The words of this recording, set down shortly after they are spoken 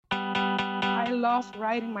love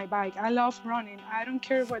riding my bike. I love running. I don't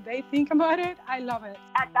care what they think about it. I love it.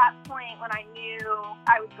 At that point, when I knew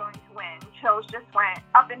I was going to win, chills just went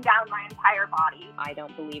up and down my entire body. I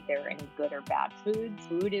don't believe there are any good or bad foods.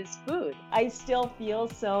 Food is food. I still feel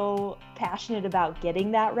so passionate about getting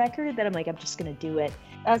that record that I'm like, I'm just going to do it.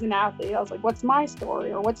 As an athlete, I was like, what's my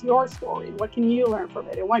story, or what's your story? What can you learn from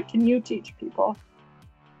it, and what can you teach people?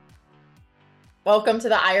 Welcome to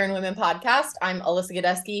the IronWomen podcast. I'm Alyssa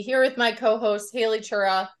Godesky here with my co-host Haley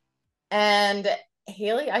Chura. And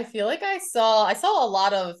Haley, I feel like I saw a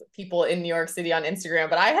lot of people in New York City on Instagram,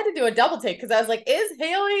 but I had to do a double take because I was like, is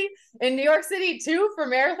Haley in New York City too for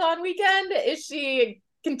marathon weekend? Is she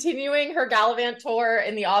continuing her Gallivant tour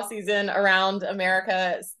in the off season around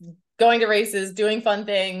America, going to races, doing fun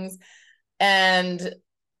things? And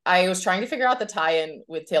I was trying to figure out the tie-in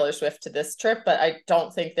with Taylor Swift to this trip, but I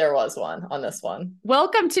don't think there was one on this one.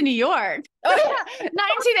 Welcome to New York. Oh, yeah.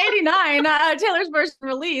 1989, Taylor's first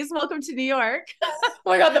release. Welcome to New York. Oh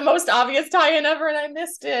my God, the most obvious tie-in ever, and I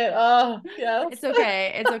missed it. Oh, yeah. It's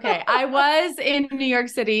okay. It's okay. I was in New York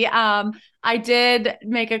City. I did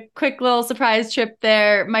make a quick little surprise trip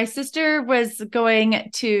there. My sister was going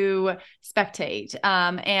to spectate,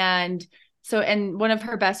 and one of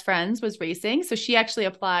her best friends was racing. So she actually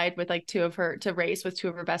applied with like to race with two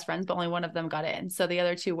of her best friends, but only one of them got in. So the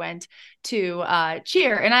other two went to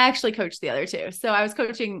cheer, and I actually coached the other two. So I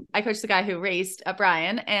coached the guy who raced,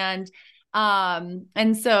 Brian. And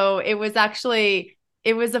so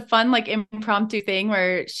it was a fun, like impromptu thing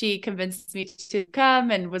where she convinced me to come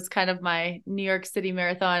and was kind of my New York City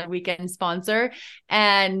Marathon weekend sponsor.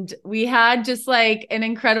 And we had just like an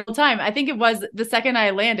incredible time. I think it was the second I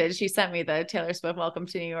landed, she sent me the Taylor Swift Welcome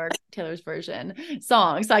to New York, Taylor's version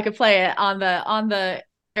song. So I could play it on the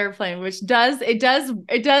airplane, which does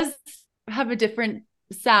have a different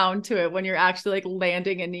sound to it when you're actually like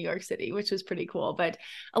landing in New York City, which was pretty cool. But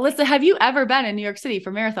Alyssa, have you ever been in New York City for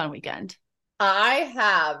marathon weekend? I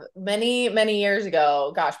have many, many years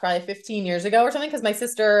ago, gosh, probably 15 years ago or something, because my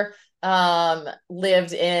sister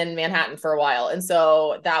lived in Manhattan for a while. And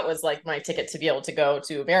so that was like my ticket to be able to go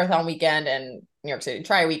to marathon weekend and New York City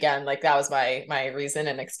Tri weekend. Like that was my reason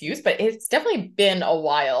and excuse, but it's definitely been a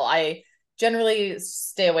while. I generally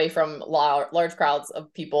stay away from large crowds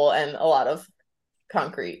of people and a lot of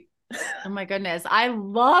concrete. Oh my goodness. I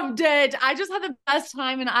loved it. I just had the best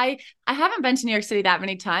time. And I haven't been to New York City that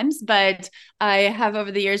many times, but I have over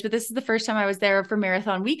the years, but this is the first time I was there for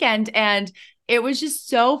marathon weekend. And it was just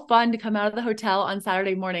so fun to come out of the hotel on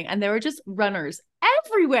Saturday morning. And there were just runners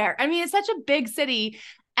everywhere. I mean, it's such a big city.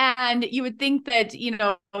 And you would think that,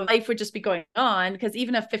 life would just be going on, because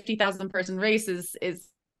even a 50,000 person race is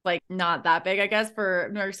like not that big, I guess, for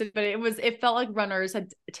New York City, but it felt like runners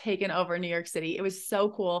had taken over New York City. It was so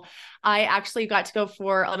cool. I actually got to go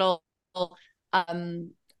for a little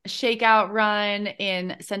shakeout run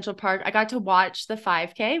in Central Park. I got to watch the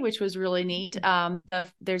 5K, which was really neat.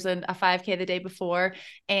 There's a 5K the day before,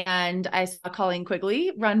 and I saw Colleen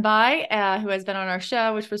Quigley run by, who has been on our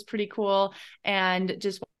show, which was pretty cool. And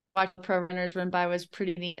just watch pro runners run by was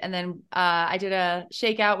pretty neat. And then I did a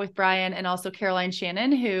shakeout with Brian and also Caroline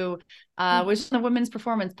Shannon, who was on the Women's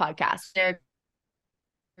Performance podcast.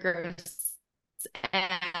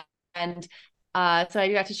 And so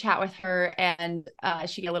I got to chat with her, and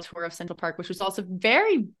she got a little tour of Central Park, which was also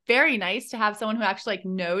very, very nice to have someone who actually like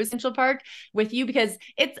knows Central Park with you, because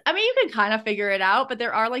you can kind of figure it out, but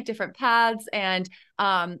there are like different paths, and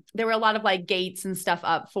there were a lot of like gates and stuff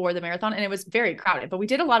up for the marathon, and it was very crowded, but we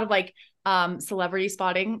did a lot of like celebrity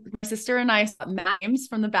spotting. My sister and I saw Matt James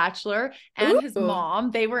from The Bachelor and his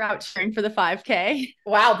mom. They were out cheering for the 5K.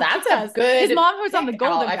 Wow, that's a good. His mom was on the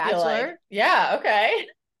Golden Bachelor. Yeah, okay.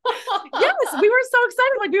 Yes, we were so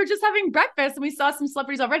excited. Like we were just having breakfast and we saw some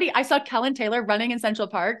celebrities already. I saw Kellen Taylor running in Central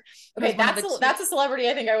Park. Okay, that's a celebrity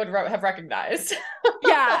I think I would have recognized.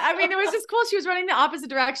 Yeah, I mean, it was just cool. She was running the opposite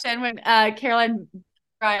direction when Caroline,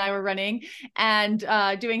 Brian, and I were running and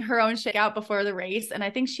doing her own shakeout before the race. And I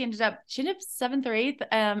think she ended up 7th or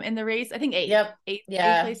 8th in the race. I think 8th. Yep.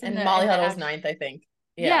 8th place and Molly Huddle's 9th, I think.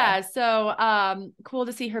 Yeah. So cool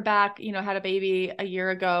to see her back, had a baby a year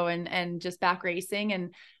ago and just back racing.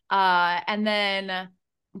 And then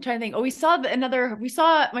I'm trying to think,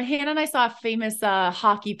 my Hannah and I saw a famous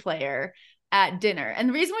hockey player at dinner. And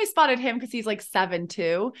the reason we spotted him, because he's like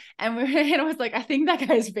 7'2", and Hannah was like, I think that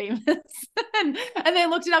guy's famous. and they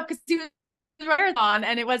looked it up because he was marathon,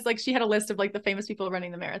 and it was like she had a list of like the famous people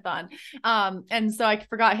running the marathon. And so I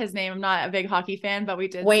forgot his name. I'm not a big hockey fan, but we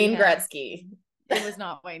did. Wayne Gretzky. It was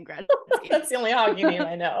not Wayne Gretzky. That's the only hockey name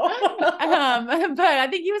I know. But I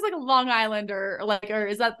think he was like a Long Islander, or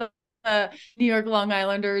is that the New York Long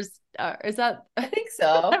Islanders Is that? I think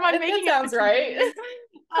so. Am I That making sounds right.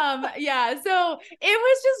 Yeah, so it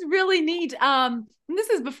was just really neat. This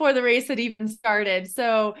is before the race had even started,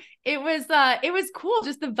 so it was cool.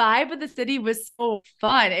 Just the vibe of the city was so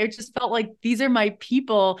fun. It just felt like these are my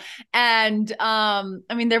people. And I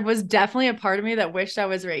mean, there was definitely a part of me that wished I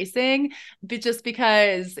was racing, but just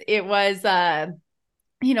because it was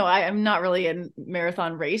I'm not really in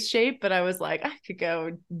marathon race shape, but I was like, I could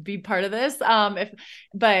go be part of this.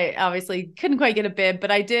 But obviously couldn't quite get a bib,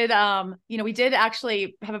 but I did, we did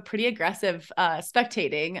actually have a pretty aggressive,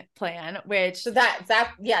 spectating plan, which. So that's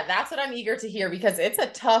what I'm eager to hear, because it's a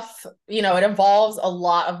tough, it involves a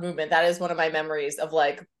lot of movement. That is one of my memories of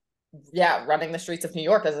running the streets of New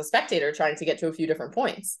York as a spectator, trying to get to a few different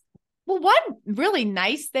points. Well, one really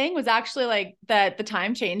nice thing was actually like that the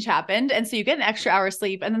time change happened. And so you get an extra hour of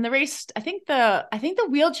sleep. And then the race, I think the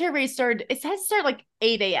wheelchair race started, it had to start like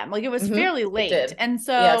 8 a.m. Like it was fairly late. And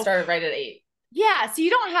so it started right at 8. Yeah, so you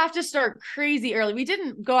don't have to start crazy early. We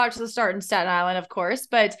didn't go out to the start in Staten Island, of course,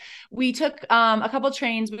 but we took a couple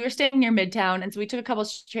trains. We were staying near Midtown, and so we took a couple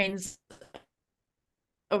trains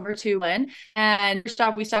over to Lynn, and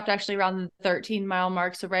we stopped actually around the 13-mile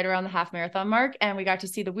mark, so right around the half marathon mark, and we got to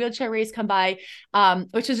see the wheelchair race come by,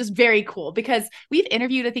 which is just very cool, because we've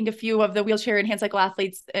interviewed, I think, a few of the wheelchair and hand cycle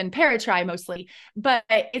athletes in Paratri mostly, but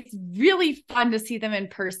it's really fun to see them in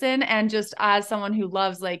person. And just as someone who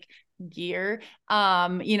loves like gear,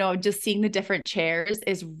 just seeing the different chairs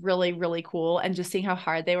is really, really cool. And just seeing how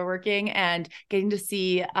hard they were working, and getting to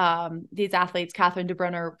see these athletes. Catherine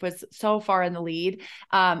DeBrunner was so far in the lead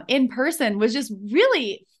in person, was just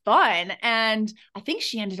really fun. And I think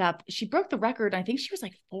she broke the record. I think she was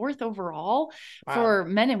like 4th overall. Wow. For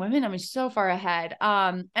men and women. I mean, so far ahead.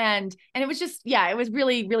 And it was just, it was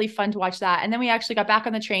really, really fun to watch that. And then we actually got back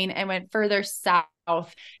on the train and went further south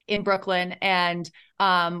in Brooklyn, and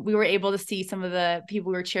we were able to see some of the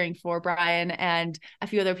people we were cheering for, Brian and a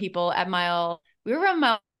few other people at we were around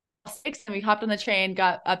mile 6, and we hopped on the train,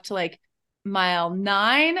 got up to like mile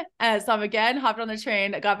 9, some again, hopped on the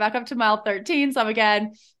train, got back up to mile 13, some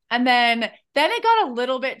again. And then it got a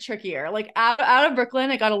little bit trickier. Like out of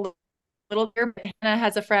Brooklyn, it got a little. Hannah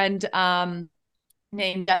has a friend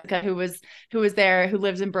named Jessica who was there, who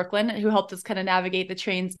lives in Brooklyn, who helped us kind of navigate the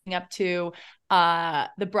trains up to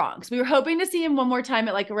the Bronx. We were hoping to see him one more time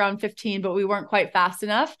at like around 15, but we weren't quite fast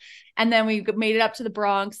enough. And then we made it up to the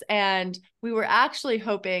Bronx, and we were actually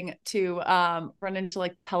hoping to run into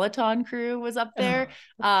like Peloton crew was up there.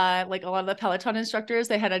 Like a lot of the Peloton instructors,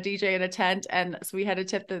 they had a DJ in a tent, and so we had a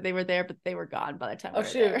tip that they were there, but they were gone by the time we were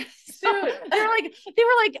there. So they were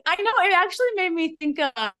like, I know, it actually made me think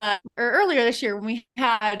or earlier this year when we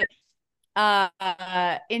had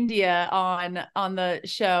India on the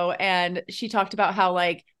show, and she talked about how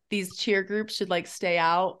like these cheer groups should like stay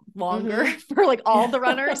out longer for like all the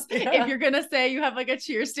runners. If you're gonna say you have like a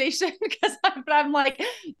cheer station, because I'm like,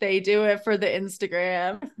 they do it for the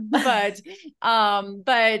Instagram,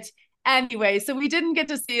 but anyway, so we didn't get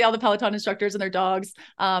to see all the Peloton instructors and their dogs.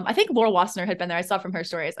 I think Laurel Wassner had been there. I saw from her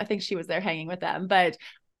stories. I think she was there hanging with them, but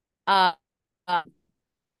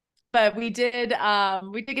we did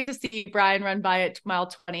get to see Brian run by at mile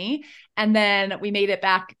 20, and then we made it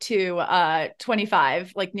back to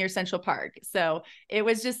 25, like near Central Park. So it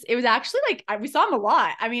was actually like, we saw him a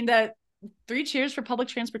lot. I mean, the 3 cheers for public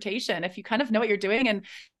transportation, if you kind of know what you're doing and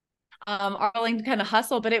are willing to kind of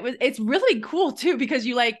hustle. But it's really cool too, because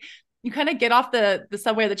you kind of get off the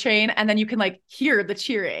subway or the train, and then you can like hear the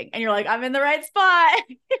cheering, and you're like, I'm in the right spot.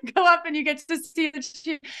 You go up and you get to see the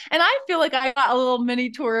cheer. And I feel like I got a little mini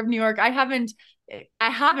tour of New York. I haven't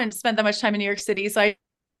spent that much time in New York City. So I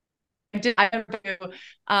went to,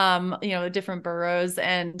 the different boroughs.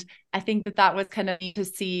 And I think that was kind of neat to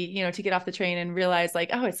see, to get off the train and realize like,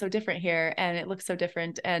 oh, it's so different here, and it looks so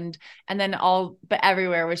different. And then but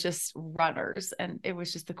everywhere was just runners, and it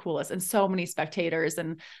was just the coolest, and so many spectators.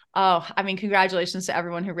 And congratulations to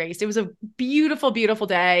everyone who raced. It was a beautiful, beautiful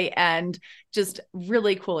day, and just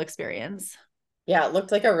really cool experience. Yeah, it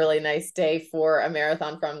looked like a really nice day for a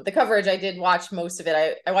marathon. From the coverage, I did watch most of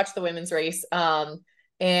it. I watched the women's race.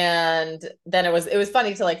 And then it was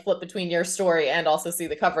funny to like flip between your story and also see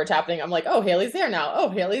the coverage happening. I'm like, oh, Haley's there now. Oh,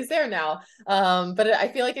 Haley's there now. But I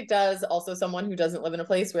feel like it does also, someone who doesn't live in a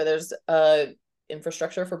place where there's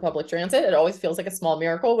infrastructure for public transit, it always feels like a small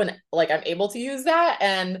miracle when like I'm able to use that,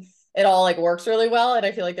 and it all like works really well. And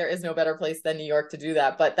I feel like there is no better place than New York to do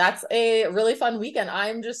that. But that's a really fun weekend.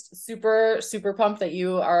 I'm just super, super pumped that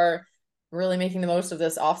you are really making the most of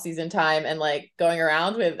this off-season time, and like going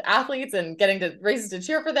around with athletes and getting to races to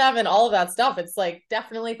cheer for them and all of that stuff. It's like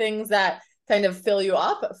definitely things that kind of fill you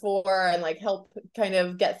up for and like help kind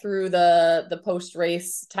of get through the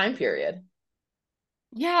post-race time period?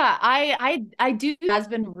 Yeah, I do has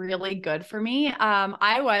been really good for me.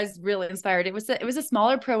 I was really inspired. It was a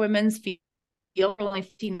smaller pro women's field, only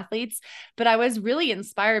 15 athletes, but I was really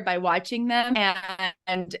inspired by watching them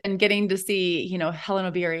and getting to see,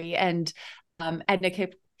 Helen Obiri and Edna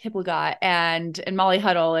Kiplagat and Molly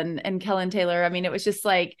Huddle and Kellen Taylor. I mean, it was just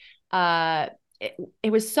like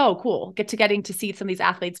it was so cool getting to see some of these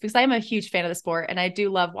athletes, because I'm a huge fan of the sport and I do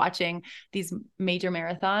love watching these major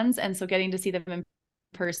marathons. And so getting to see them in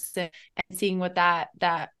person and seeing what that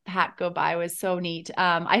hat go by was so neat.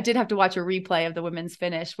 I did have to watch a replay of the women's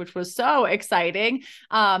finish, which was so exciting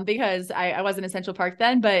because I wasn't in Central Park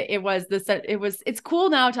then, but it's cool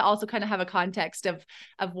now to also kind of have a context of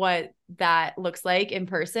what that looks like in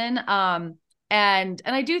person. And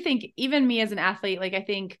I do think even me as an athlete, like I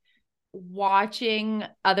think watching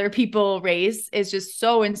other people race is just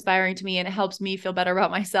so inspiring to me, and it helps me feel better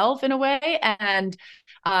about myself in a way. And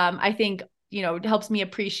I think it helps me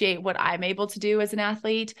appreciate what I'm able to do as an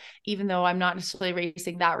athlete, even though I'm not necessarily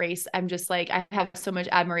racing that race. I'm just like, I have so much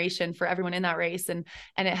admiration for everyone in that race. And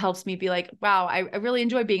it helps me be like, wow, I really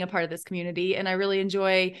enjoy being a part of this community. And I really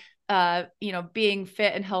enjoy, being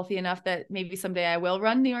fit and healthy enough that maybe someday I will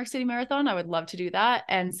run the New York City Marathon. I would love to do that.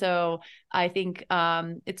 And so I think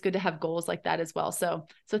it's good to have goals like that as well. So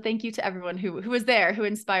thank you to everyone who was there, who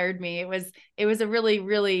inspired me. It was a really,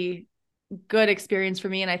 really good experience for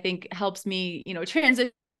me, and I think helps me,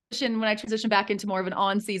 transition when I transition back into more of an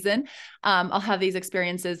on season. I'll have these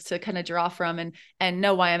experiences to kind of draw from and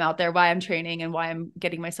know why I'm out there, why I'm training, and why I'm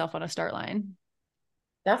getting myself on a start line.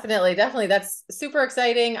 Definitely. That's super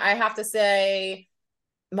exciting. I have to say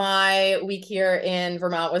my week here in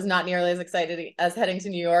Vermont was not nearly as excited as heading to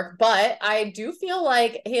New York, but I do feel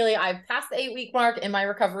like, Haley, I've passed the 8-week mark in my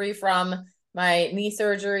recovery from my knee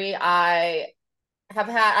surgery. I'm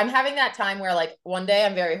having that time where like one day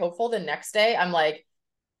I'm very hopeful. The next day I'm like,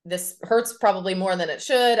 this hurts probably more than it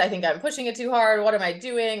should. I think I'm pushing it too hard. What am I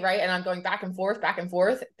doing? Right. And I'm going back and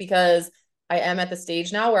forth, because I am at the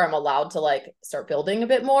stage now where I'm allowed to like start building a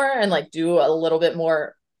bit more and like do a little bit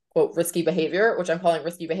more quote risky behavior, which I'm calling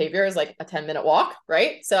risky behavior, is like a 10-minute walk.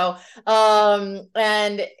 Right. So, and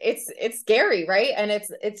it's scary. Right. And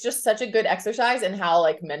it's just such a good exercise in how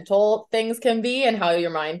like mental things can be and how your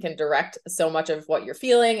mind can direct so much of what you're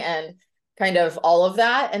feeling and kind of all of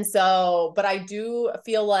that. And so, but I do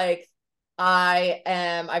feel like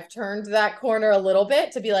I've turned that corner a little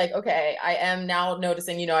bit to be like, okay, I am now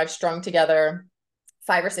noticing, I've strung together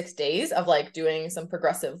 5 or 6 days of like doing some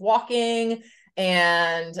progressive walking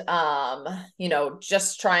and,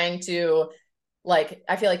 just trying to like,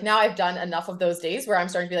 I feel like now I've done enough of those days where I'm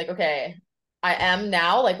starting to be like, okay, I am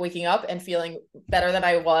now like waking up and feeling better than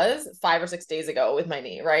I was 5 or 6 days ago with my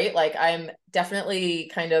knee, right? Like I'm definitely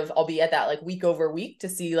kind of, I'll be at that like week over week to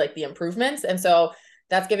see like the improvements. And so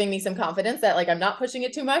that's giving me some confidence that like I'm not pushing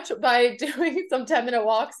it too much by doing some 10-minute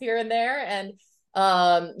walks here and there. And,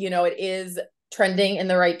 it is trending in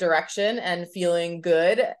the right direction and feeling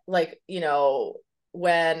good, like,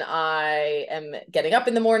 when I am getting up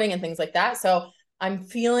in the morning and things like that. So I'm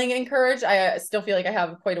feeling encouraged. I still feel like I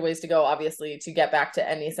have quite a ways to go, obviously, to get back to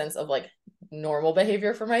any sense of like normal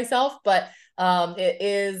behavior for myself. But it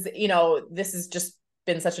is, this has just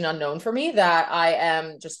been such an unknown for me that I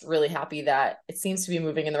am just really happy that it seems to be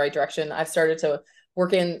moving in the right direction. I've started to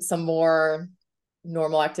work in some more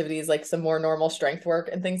normal activities, like some more normal strength work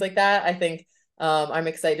and things like that. I think I'm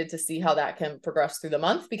excited to see how that can progress through the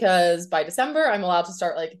month, because by December, I'm allowed to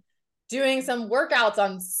start like doing some workouts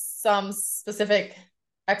on some specific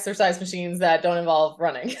exercise machines that don't involve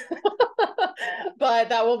running. But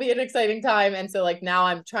that will be an exciting time. And so like now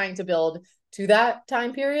I'm trying to build to that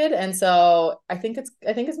time period. And so I think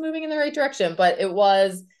it's moving in the right direction, but it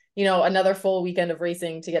was, another full weekend of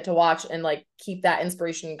racing to get to watch and like keep that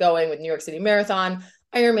inspiration going with New York City Marathon,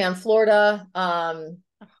 Ironman Florida,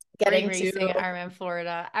 getting racing to Ironman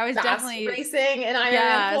Florida. I was fast definitely racing in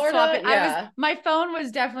Ironman Florida. My phone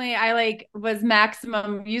was definitely, I was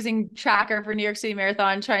maximum using tracker for New York City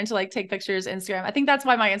Marathon, trying to like take pictures, Instagram. I think that's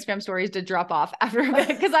why my Instagram stories did drop off after a bit,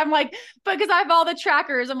 because I'm like, because I have all the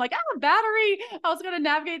trackers. I'm like, battery. I was going to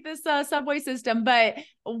navigate this subway system, but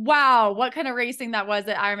wow, what kind of racing that was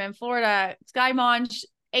at Ironman Florida. Sky Monch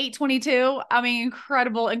 8:22. I mean,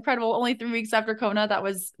 incredible. Only 3 weeks after Kona. That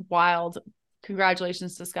was wild.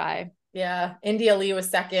 Congratulations to Sky. Yeah. India Lee was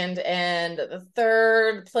second, and the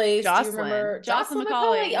third place. Jocelyn. Do you remember? Jocelyn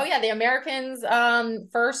McCauley. Oh yeah. The Americans,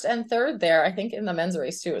 first and third there. I think in the men's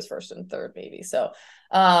race too was first and third maybe. So,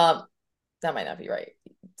 that might not be right.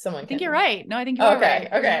 someone I think can. you're right. No, I think you are Okay,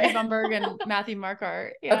 right. okay. Mary Bumberg and Matthew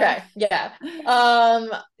Marquardt. Yeah. Okay, yeah.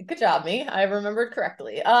 Good job, me. I remembered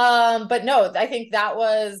correctly. But no, I think that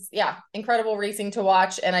was, yeah, incredible racing to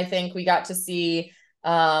watch. And I think we got to see,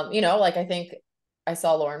 like I think I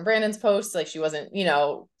saw Lauren Brandon's post, like she wasn't,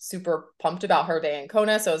 super pumped about her day in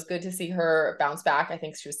Kona. So it was good to see her bounce back. I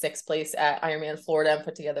think she was 6th place at Ironman Florida and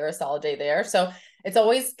put together a solid day there. So it's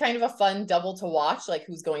always kind of a fun double to watch, like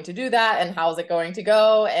who's going to do that and how's it going to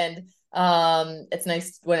go. And it's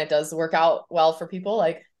nice when it does work out well for people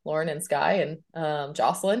like Lauren and Sky and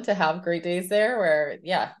Jocelyn to have great days there where,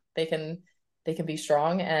 yeah, they can be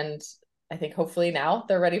strong. And I think hopefully now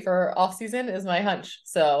they're ready for off season is my hunch.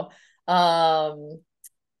 So,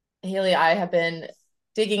 Haley, I have been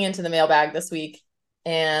digging into the mailbag this week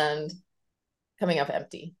and coming up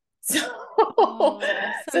empty. So,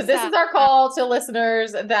 so this is our call to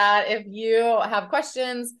listeners that if you have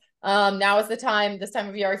questions, now is the time. This time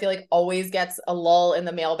of year, I feel like always gets a lull in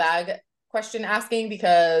the mailbag question asking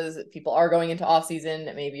because people are going into off season.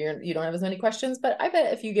 Maybe you don't have as many questions, but I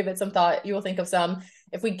bet if you give it some thought, you will think of some.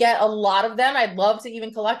 If we get a lot of them, I'd love to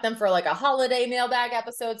even collect them for like a holiday mailbag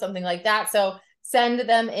episode, something like that. So send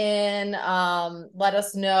them in. Let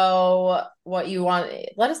us know what you want.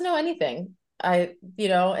 Let us know anything. And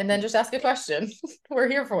then just ask a question. We're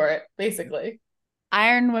here for it, basically.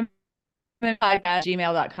 IronWomen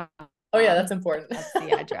podcast@gmail.com. Oh yeah, that's important. That's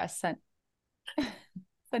the address.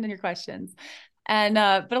 Send in your questions. And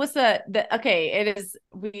but Alyssa, it is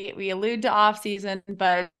we allude to off season,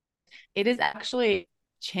 but it is actually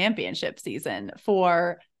championship season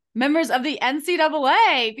for members of the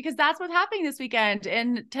NCAA because that's what's happening this weekend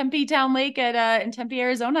in Tempe Town Lake in Tempe,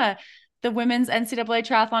 Arizona. The women's NCAA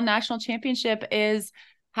Triathlon National Championship is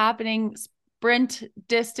happening. Sprint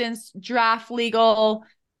distance, draft legal.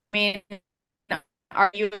 I mean,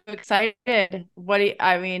 are you excited?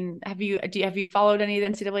 Have you followed any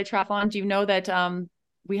of the NCAA triathlon? Do you know that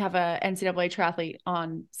we have a NCAA triathlete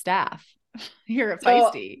on staff here at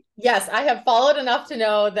Feisty? Yes, I have followed enough to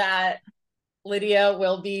know that Lydia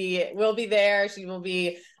will be there. She will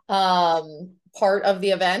be part of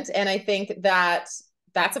the event, and I think that's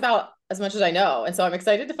about as much as I know. And so I'm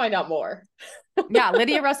excited to find out more. Yeah,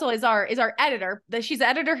 Lydia Russell is our editor. She's the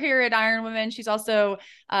editor here at IronWomen. She's also,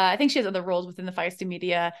 I think she has other roles within the Feisty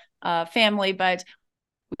Media family, but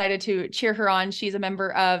excited to cheer her on. She's a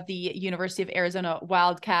member of the University of Arizona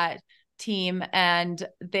Wildcat team, and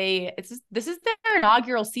this is their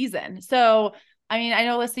inaugural season. So, I mean, I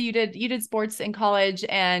know, Alyssa, you did sports in college,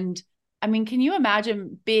 and I mean, can you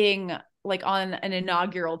imagine being like on an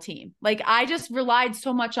inaugural team? Like I just relied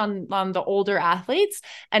so much on the older athletes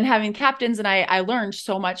and having captains, and I learned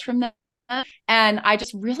so much from them. And I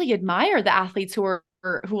just really admire the athletes who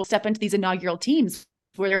will step into these inaugural teams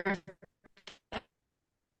where they're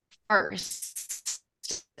first.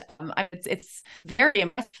 It's very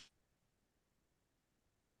impressive.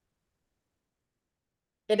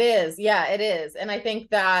 It is. Yeah, it is. And I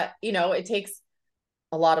think that, it takes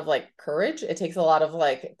a lot of like courage. It takes a lot of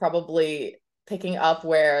like probably picking up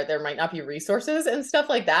where there might not be resources and stuff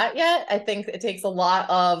like that yet. I think it takes a lot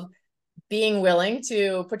of being willing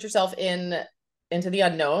to put yourself into the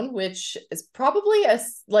unknown, which is probably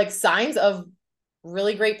like signs of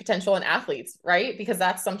really great potential in athletes, right? Because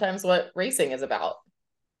that's sometimes what racing is about.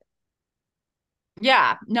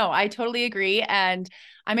 Yeah, no, I totally agree. And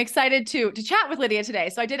I'm excited to chat with Lydia today.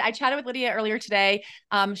 So I chatted with Lydia earlier today.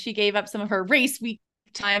 She gave up some of her race week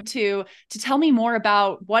time to tell me more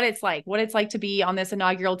about what it's like to be on this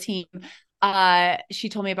inaugural team. She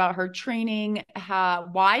told me about her training,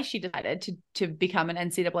 why she decided to become an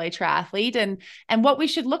NCAA triathlete, and what we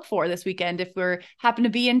should look for this weekend if we're happen to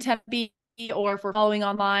be in Tempe or if we're following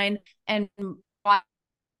online and watching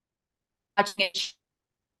it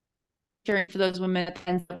cheering for those women at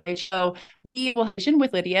the NCAA show. We will vision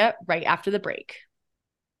with Lydia right after the break.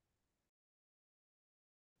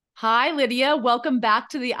 Hi, Lydia. Welcome back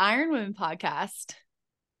to the IronWomen podcast.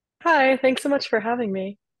 Hi, thanks so much for having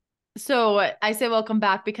me. So I say welcome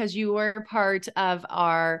back because you were part of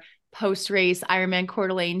our post-race Ironman Coeur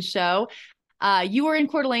d'Alene show. You were in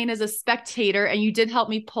Coeur d'Alene as a spectator, and you did help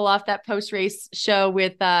me pull off that post-race show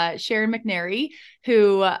with Sharon McNary,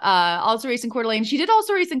 who also raced in Coeur d'Alene. She did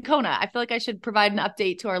also race in Kona. I feel like I should provide an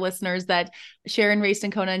update to our listeners that Sharon raced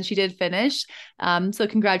in Kona and she did finish. So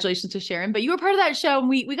congratulations to Sharon. But you were part of that show, and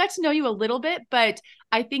we got to know you a little bit, but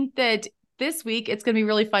I think that this week, it's going to be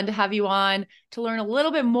really fun to have you on to learn a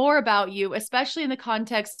little bit more about you, especially in the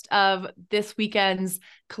context of this weekend's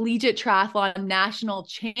Collegiate Triathlon National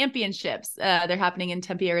Championships. They're happening in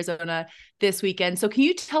Tempe, Arizona this weekend. So can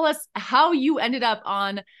you tell us how you ended up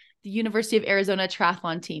on the University of Arizona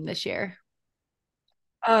triathlon team this year?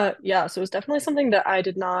 Yeah, so it was definitely something that I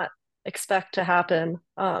did not expect to happen.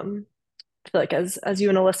 I feel like as you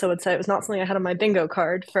and Alyssa would say, it was not something I had on my bingo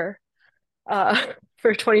card for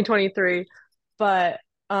for 2023. But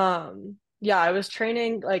yeah, I was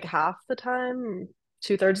training like half the time,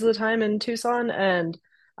 two-thirds of the time in Tucson, and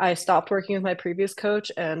I stopped working with my previous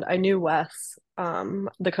coach, and I knew Wes,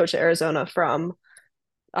 the coach at Arizona from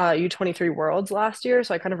U23 Worlds last year.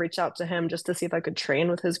 So I kind of reached out to him just to see if I could train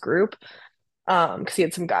with his group. Because he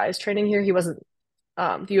had some guys training here. He wasn't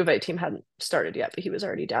the U of A team hadn't started yet, but he was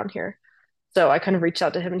already down here. So I kind of reached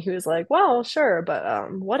out to him and he was like, well, sure,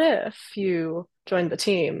 but what if you joined the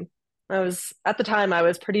team? I was at the time I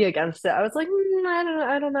was pretty against it. I was like,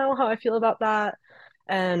 I don't know how I feel about that.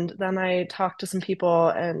 And then I talked to some people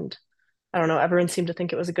and I don't know, everyone seemed to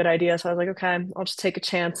think it was a good idea. So I was like, okay, I'll just take a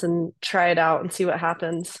chance and try it out and see what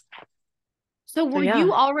happens. So were yeah.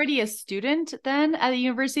 you already a student then at the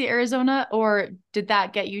University of Arizona, or did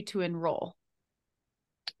that get you to enroll?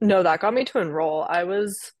 No, that got me to enroll. I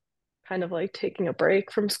was kind of like taking a break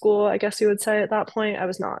from school, I guess you would say at that point. I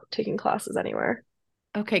was not taking classes anywhere.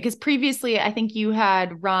 Okay, because previously I think you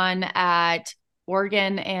had run at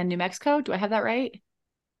Oregon and New Mexico. Do I have that right?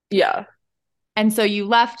 Yeah. And so you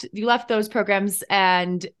left those programs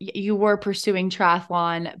and you were pursuing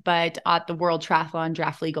triathlon, but at the World Triathlon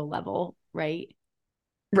Draft Legal level, right?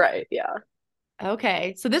 Right. Yeah.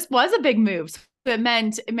 Okay. So this was a big move. So it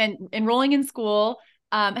meant enrolling in school.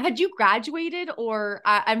 Had you graduated, or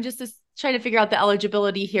I'm just trying to figure out the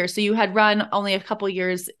eligibility here. So you had run only a couple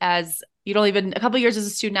years as you'd only been a couple years as a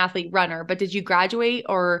student athlete runner, but did you graduate,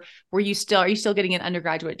 or are you still getting an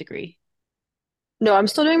undergraduate degree? No, I'm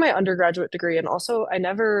still doing my undergraduate degree. And also,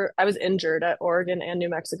 I was injured at Oregon and New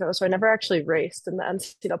Mexico. So I never actually raced in the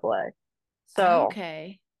NCAA. So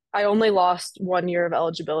Okay. I only lost 1 year of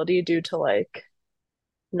eligibility due to like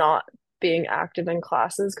not being active in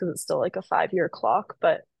classes because it's still like a 5 year clock.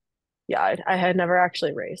 But yeah, I had never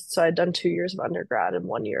actually raced. So I'd done 2 years of undergrad and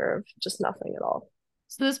 1 year of just nothing at all.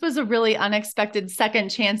 So this was a really unexpected second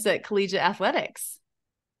chance at collegiate athletics.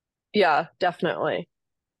 Yeah, definitely.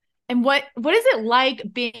 And what is it like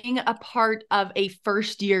being a part of a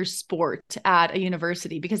first year sport at a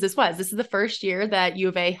university? Because this is the first year that U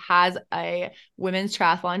of A has a women's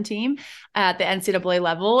triathlon team at the NCAA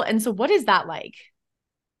level. And so what is that like?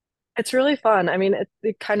 It's really fun. I mean,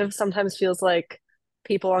 it kind of sometimes feels like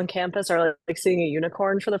people on campus are like seeing a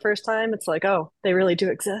unicorn for the first time. It's like, oh, they really do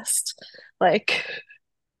exist. Like,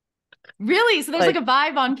 Really? So there's like like a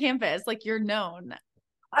vibe on campus, like you're known.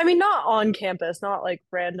 I mean, not on campus, not like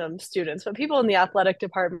random students, but people in the athletic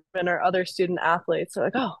department or other student athletes are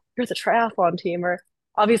like, oh, you're the triathlon team. Or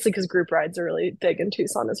obviously, because group rides are really big in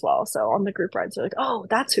Tucson as well. So on the group rides, they're like, oh,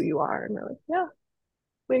 that's who you are. And we're like, yeah,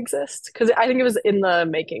 we exist. Because I think it was in the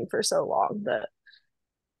making for so long that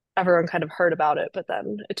everyone kind of heard about it, but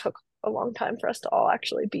then it took a long time for us to all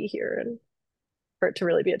actually be here and for it to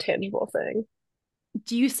really be a tangible thing.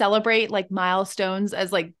 Do you celebrate like milestones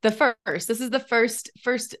as like the first? This is the first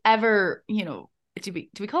ever, do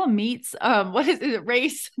we call them meets? What is it?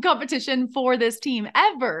 Race competition for this team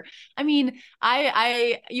ever. I mean,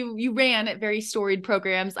 you ran at very storied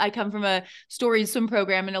programs. I come from a storied swim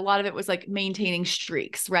program, and a lot of it was like maintaining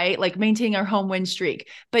streaks, right? Like maintaining our home win streak.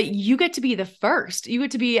 But you get to be the first. You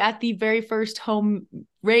get to be at the very first home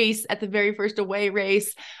race, at the very first away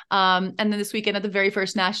race, and then this weekend at the very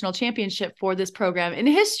first national championship for this program in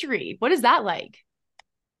history. What is that like?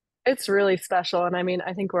 It's really special. And I mean,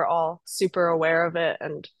 I think we're all super aware of it.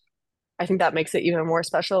 And I think that makes it even more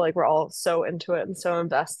special. Like we're all so into it and so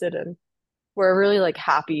invested. And we're a really like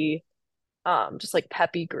happy, just like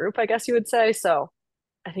peppy group, I guess you would say. So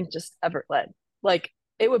I think just ever like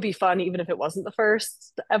it would be fun even if it wasn't the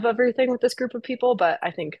first of everything with this group of people. But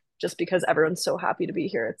I think just because everyone's so happy to be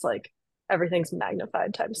here, it's like everything's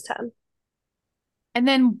magnified times 10. And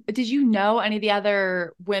then did you know any of the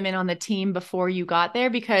other women on the team before you got there?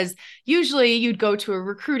 Because usually you'd go to a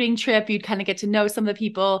recruiting trip, you'd kind of get to know some of the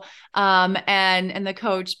people and the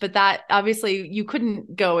coach, but that obviously you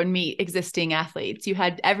couldn't go and meet existing athletes.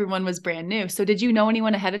 Everyone was brand new. So did you know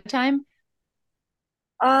anyone ahead of time?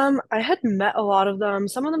 I had met a lot of them,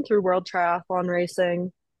 some of them through World Triathlon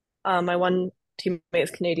Racing. My one teammate is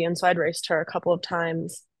Canadian, so I'd raced her a couple of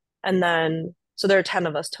times. And then, so there are 10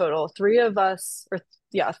 of us total. Three of us, or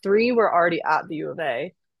yeah, three were already at the U of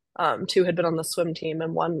A. Two had been on the swim team,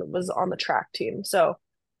 and one was on the track team. So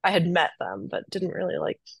I had met them, but didn't really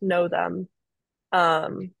like know them.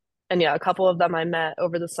 And yeah, a couple of them I met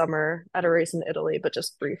over the summer at a race in Italy, but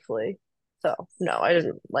just briefly. So no, I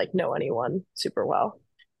didn't like know anyone super well.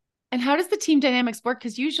 And how does the team dynamics work?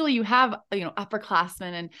 Because usually you have,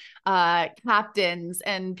 upperclassmen and captains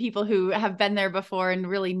and people who have been there before and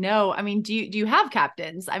really know. I mean, do you have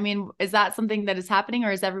captains? I mean, is that something that is happening,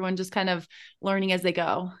 or is everyone just kind of learning as they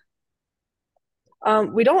go?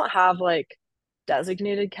 We don't have like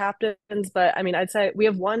designated captains, but I mean, I'd say we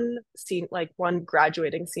have one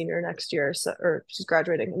graduating senior next year, so or she's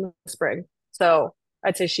graduating in the spring. So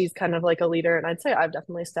I'd say she's kind of like a leader, and I'd say I've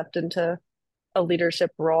definitely stepped into a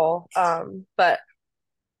leadership role. But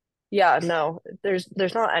yeah, no, there's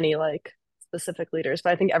not any like specific leaders,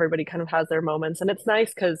 but I think everybody kind of has their moments, and it's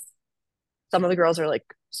nice because some of the girls are like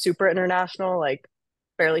super international, like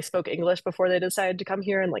barely spoke English before they decided to come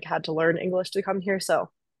here and like had to learn English to come here. So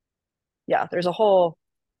yeah, there's a whole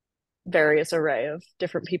various array of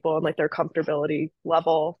different people and like their comfortability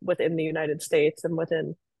level within the United States and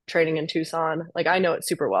within training in Tucson. Like I know it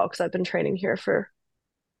super well because I've been training here for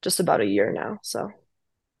just about a year now. So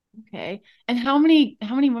Okay. And how many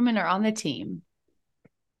women are on the team?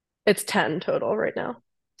 it's 10 total right now.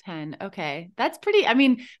 10. Okay. That's pretty, I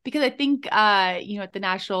mean, because I think at the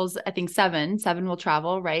nationals, I think seven will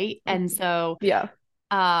travel, right? And so Yeah.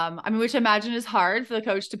 I mean, which I imagine is hard for the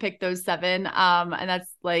coach to pick those seven. And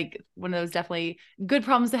that's like one of those definitely good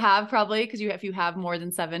problems to have, probably, because if you have more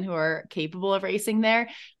than seven who are capable of racing there,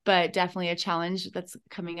 but definitely a challenge that's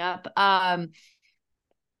coming up.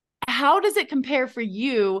 How does it compare for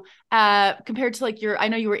you compared to like I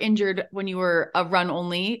know you were injured when you were a run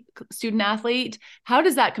only student athlete. How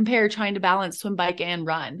does that compare trying to balance swim, bike, and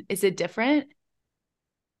run? Is it different?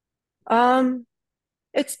 Um,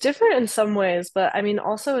 it's different in some ways, but I mean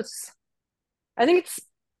also I think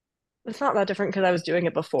it's not that different because I was doing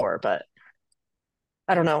it before, but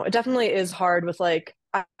I don't know. It definitely is hard with like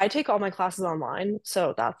I take all my classes online,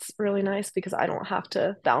 so that's really nice because I don't have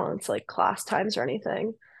to balance like class times or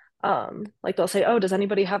anything. Like they'll say, "Oh, does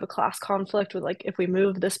anybody have a class conflict with like if we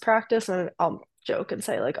move this practice?" And I'll joke and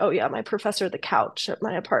say like, "Oh yeah, my professor at the couch at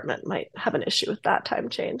my apartment might have an issue with that time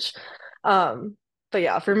change." Um, but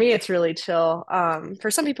yeah, for me it's really chill.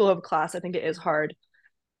 For some people who have class, I think it is hard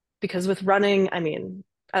because with running, I mean,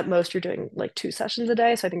 at most you're doing like 2 sessions a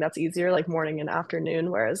day. So I think that's easier, like morning and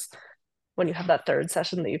afternoon. Whereas when you have that third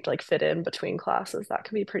session that you have to like fit in between classes, that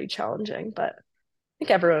can be pretty challenging. But I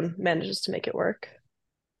think everyone manages to make it work.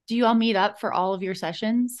 Do you all meet up for all of your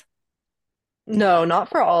sessions? No, not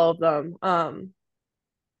for all of them.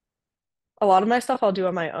 A lot of my stuff I'll do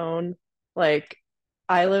on my own. Like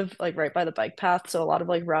I live like right by the bike path, so a lot of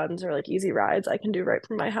like runs or like easy rides I can do right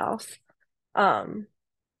from my house. Um,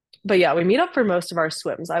 but yeah, we meet up for most of our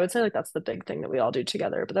swims. I would say like that's the big thing that we all do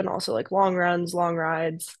together. But then also like long runs, long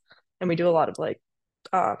rides, and we do a lot of like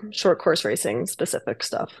short course racing specific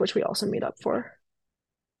stuff, which we also meet up for.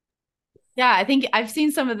 Yeah, I think I've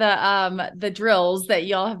seen some of the drills that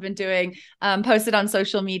y'all have been doing posted on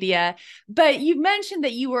social media. But you mentioned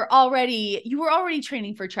that you were already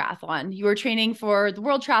training for triathlon. You were training for the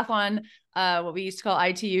World Triathlon, what we used to call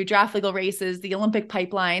ITU, draft legal races, the Olympic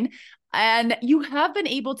pipeline. And you have been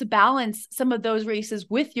able to balance some of those races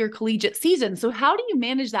with your collegiate season. So how do you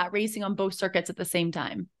manage that racing on both circuits at the same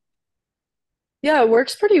time? Yeah, it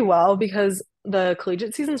works pretty well because the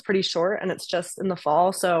collegiate season's pretty short and it's just in the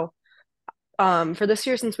fall. So for this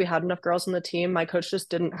year, since we had enough girls on the team, my coach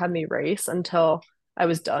just didn't have me race until I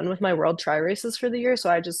was done with my world tri races for the year.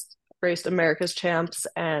 So I just raced America's Champs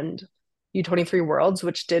and U23 Worlds,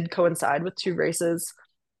 which did coincide with 2 races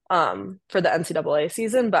for the NCAA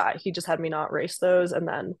season, but he just had me not race those. And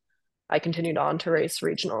then I continued on to race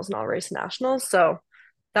regionals and I'll race nationals. So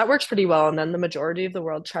that works pretty well. And then the majority of the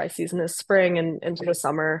world tri season is spring and into the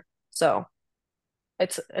summer. So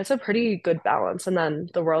it's a pretty good balance. And then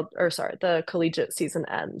the collegiate season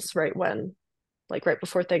ends right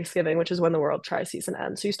before Thanksgiving, which is when the world tri season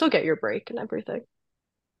ends. So you still get your break and everything.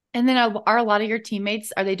 And then are a lot of your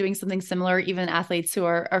teammates, are they doing something similar, even athletes who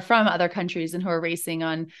are from other countries and who are racing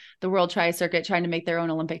on the World Tri Circuit, trying to make their own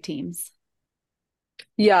Olympic teams?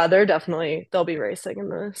 Yeah, they'll be racing in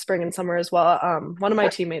the spring and summer as well. One of my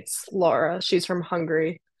teammates, Laura, she's from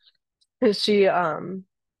Hungary. She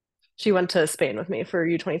she went to Spain with me for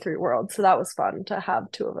U23 World, so that was fun to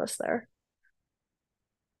have 2 of us there.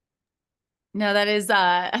 No, that is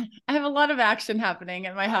I have a lot of action happening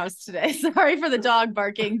at my house today. Sorry for the dog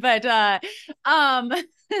barking, but um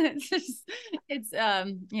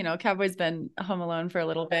Cowboy's been home alone for a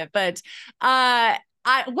little bit, but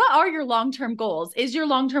what are your long-term goals? Is your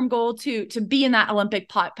long-term goal to be in that Olympic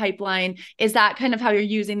pipeline? Is that kind of how you're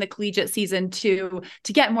using the collegiate season to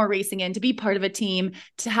get more racing in, to be part of a team,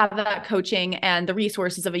 to have that coaching and the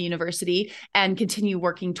resources of a university and continue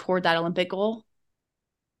working toward that Olympic goal?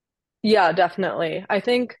 Yeah, definitely. I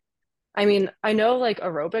think I mean, I know like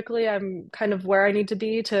aerobically, I'm kind of where I need to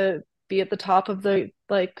be at the top of the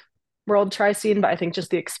like world tri scene, but I think just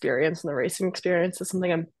the experience and the racing experience is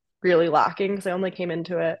something I'm really lacking because I only came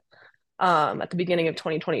into it at the beginning of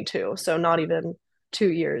 2022, so not even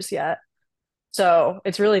 2 years yet. So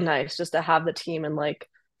it's really nice just to have the team and like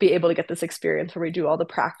be able to get this experience where we do all the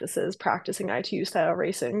practices, practicing ITU style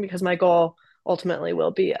racing, because my goal ultimately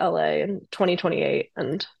will be LA in 2028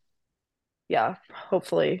 and yeah,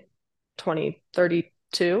 hopefully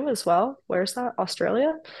 2032 as well. Where's that?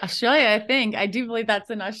 Australia? Australia, I think. I do believe that's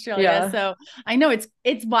in Australia. Yeah. So I know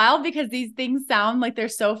it's wild because these things sound like they're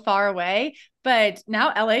so far away, but now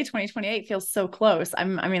LA 2028 feels so close.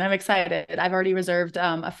 I'm excited. I've already reserved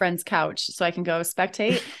a friend's couch so I can go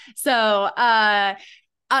spectate. So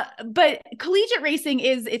but collegiate racing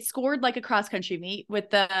it's scored like a cross country meet with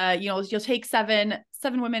the, you'll take seven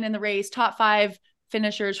women in the race, top five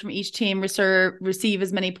finishers from each team receive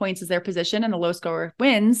as many points as their position, and the low scorer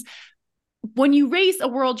wins. When you race a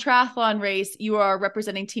world triathlon race, you are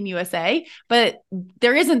representing Team USA, but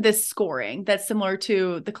there isn't this scoring that's similar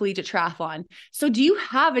to the collegiate triathlon. So do you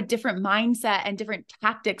have a different mindset and different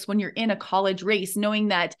tactics when you're in a college race, knowing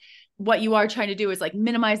that what you are trying to do is like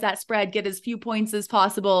minimize that spread, get as few points as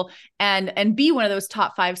possible, and be one of those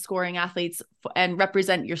top five scoring athletes and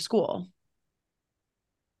represent your school?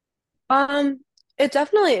 Um, it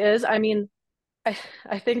definitely is. I mean,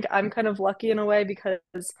 I think I'm kind of lucky in a way because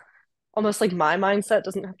almost like my mindset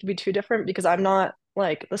doesn't have to be too different because I'm not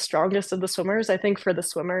like the strongest of the swimmers. I think for the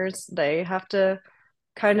swimmers, they have to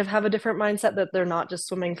kind of have a different mindset that they're not just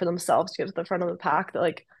swimming for themselves to get to the front of the pack. That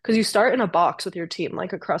like, because you start in a box with your team,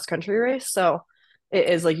 like a cross country race. So it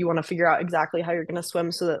is like you want to figure out exactly how you're going to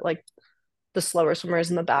swim so that like the slower swimmers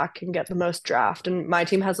in the back can get the most draft. And my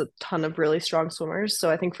team has a ton of really strong swimmers.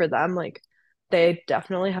 So I think for them, like they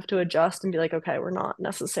definitely have to adjust and be like, okay, we're not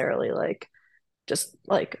necessarily like just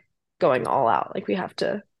like going all out. Like we have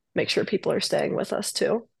to make sure people are staying with us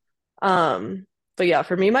too. But yeah,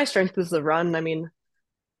 for me, my strength is the run. I mean,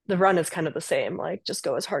 the run is kind of the same, like just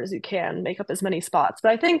go as hard as you can, make up as many spots.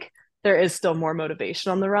 But I think there is still more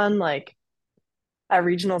motivation on the run. Like at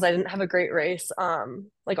regionals, I didn't have a great race,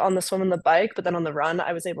 like on the swim and the bike, but then on the run,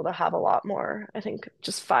 I was able to have a lot more, I think,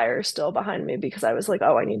 just fire still behind me because I was like,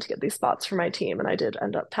 oh, I need to get these spots for my team. And I did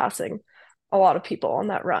end up passing a lot of people on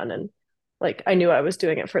that run. And like I knew I was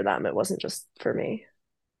doing it for them. It wasn't just for me.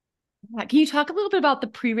 Can you talk a little bit about the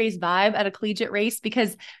pre-race vibe at a collegiate race?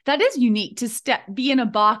 Because that is unique to be in a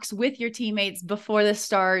box with your teammates before the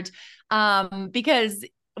start. Because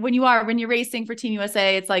when you're racing for Team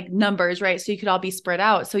USA, it's like numbers, right? So you could all be spread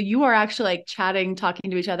out. So you are actually like chatting, talking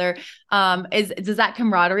to each other. Does that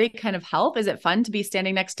camaraderie kind of help? Is it fun to be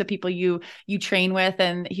standing next to people you train with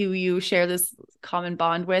and who you share this common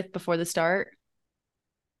bond with before the start?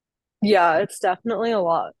 Yeah, it's definitely a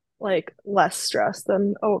lot like less stress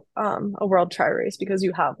than a world tri race because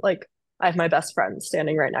you have like I have my best friend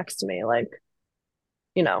standing right next to me. Like,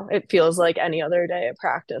 it feels like any other day at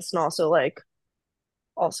practice. And also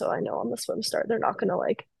I know on the swim start they're not gonna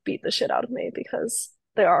like beat the shit out of me because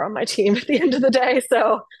they are on my team at the end of the day.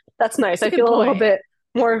 So that's nice. That's a good point.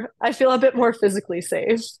 I feel a bit more physically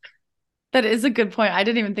safe. That is a good point. I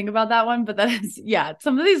didn't even think about that one, but that is, yeah,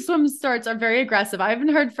 some of these swim starts are very aggressive. I haven't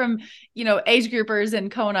heard from, age groupers in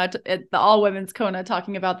Kona, at the all women's Kona,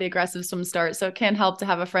 talking about the aggressive swim start. So it can help to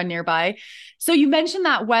have a friend nearby. So you mentioned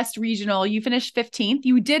that West Regional, you finished 15th.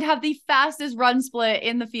 You did have the fastest run split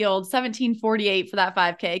in the field, 17:48 for that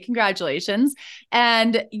 5K. Congratulations.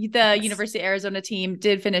 And the University of Arizona team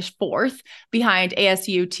did finish fourth behind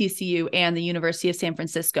ASU, TCU, and the University of San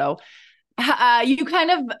Francisco. You kind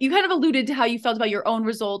of alluded to how you felt about your own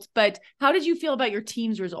results, but how did you feel about your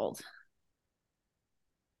team's result?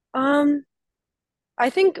 I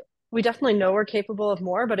think we definitely know we're capable of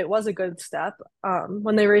more, but it was a good step.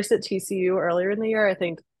 When they raced at TCU earlier in the year, I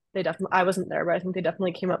think I wasn't there, but I think they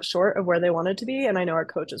definitely came up short of where they wanted to be. And I know our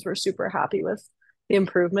coaches were super happy with the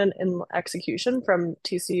improvement in execution from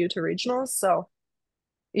TCU to regionals. So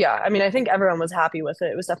yeah, I mean, I think everyone was happy with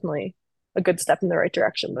it. It was definitely a good step in the right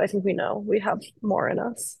direction, but I think we know we have more in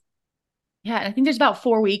us. Yeah, and I think there's about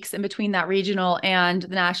 4 weeks in between that regional and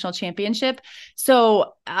the national championship.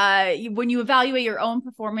 So when you evaluate your own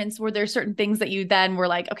performance, were there certain things that you then were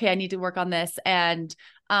like, okay, I need to work on this? And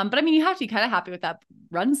but I mean, you have to be kind of happy with that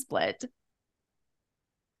run split.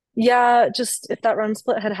 Yeah, just if that run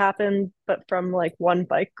split had happened, but from like one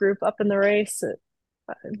bike group up in the race, it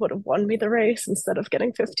would have won me the race instead of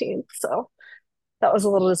getting 15th. So that was a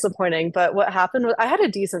little disappointing. But what happened was I had a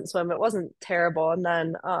decent swim. It wasn't terrible. And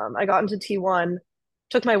then I got into T1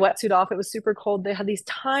 took my wetsuit off. It was super cold. They had these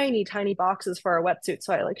tiny, tiny boxes for our wetsuit.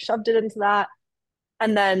 So I like shoved it into that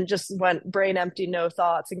and then just went brain empty, no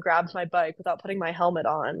thoughts, and grabbed my bike without putting my helmet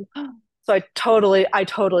on. So I totally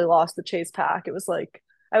lost the chase pack. It was like,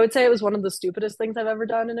 I would say it was one of the stupidest things I've ever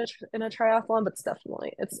done in a triathlon, but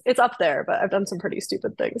it's up there. But I've done some pretty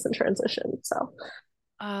stupid things in transition. So,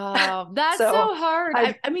 Oh, that's so so hard.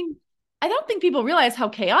 I mean, I don't think people realize how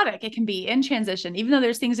chaotic it can be in transition, even though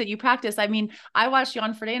there's things that you practice. I mean, I watched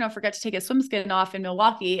Jan Frodeno forget to take his swim skin off in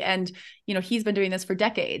Milwaukee, and he's been doing this for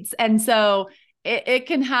decades, and so it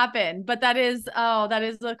can happen. But that is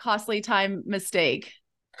a costly time mistake.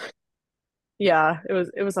 yeah,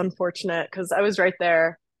 it was unfortunate because I was right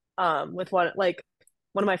there with one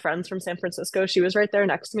of my friends from San Francisco. She was right there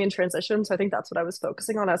next to me in transition, so I think that's what I was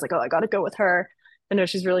focusing on. I was like, oh, I got to go with her. I know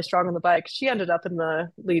she's really strong on the bike. She ended up in the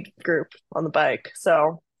lead group on the bike.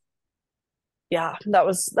 So yeah, that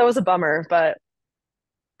was a bummer, but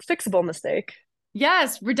fixable mistake.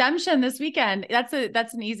 Yes, redemption this weekend. That's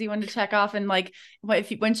an easy one to check off. And like,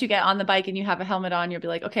 once you get on the bike and you have a helmet on, you'll be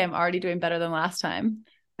like, okay, I'm already doing better than last time.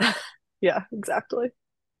 Yeah, exactly.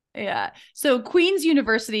 Yeah. So Queen's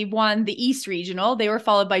University won the East Regional. They were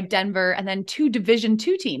followed by Denver and then two Division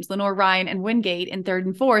II teams, Lenore Ryan and Wingate in third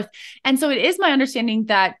and fourth. And so it is my understanding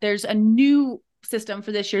that there's a new system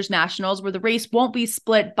for this year's nationals where the race won't be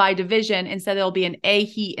split by division. Instead, there'll be an A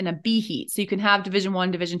heat and a B heat. So you can have Division I,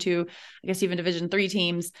 Division II, I guess even Division III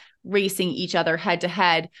teams racing each other head to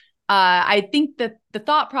head. I think that the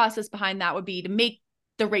thought process behind that would be to make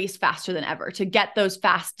the race faster than ever, to get those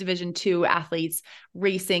fast Division II athletes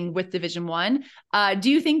racing with Division I.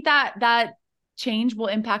 Do you think that change will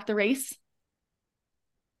impact the race?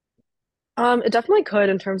 It definitely could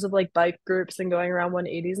in terms of like bike groups and going around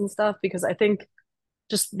 180s and stuff, because I think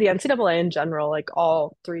just the NCAA in general, like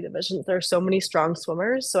all three divisions, there are so many strong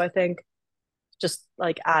swimmers. So I think just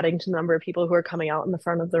like adding to the number of people who are coming out in the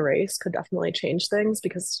front of the race could definitely change things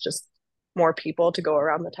because it's just more people to go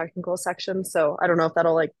around the technical section. So I don't know if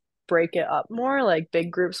that'll like break it up more, like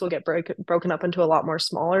big groups will get broken up into a lot more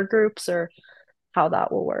smaller groups, or how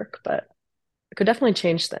that will work, but it could definitely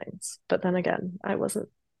change things. But then again, I wasn't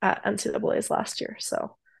at NCAA's last year,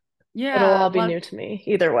 so it'll all be new to me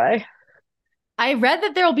either way. I read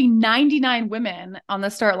that there will be 99 women on the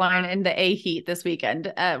start line in the A heat this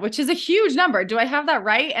weekend, which is a huge number. Do I have that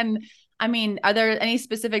right? And I mean, are there any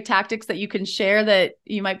specific tactics that you can share that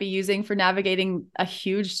you might be using for navigating a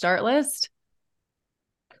huge start list?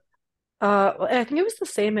 I think it was the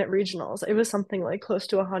same at regionals. It was something like close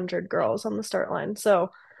to 100 girls on the start line. So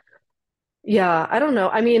yeah, I don't know.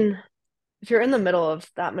 I mean, if you're in the middle of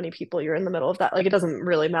that many people, you're in the middle of that. Like, it doesn't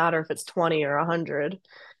really matter if it's 20 or 100.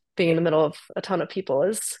 Being in the middle of a ton of people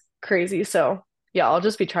is crazy. So yeah, I'll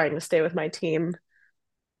just be trying to stay with my team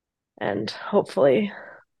and hopefully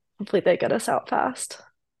they get us out fast.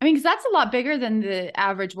 I mean, because that's a lot bigger than the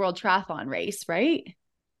average world triathlon race, right?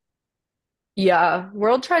 Yeah,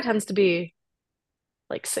 World Tri tends to be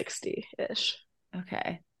like 60-ish.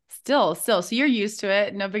 Okay. Still. So you're used to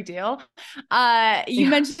it. No big deal. You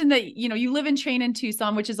mentioned that, you live and train in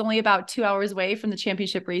Tucson, which is only about 2 hours away from the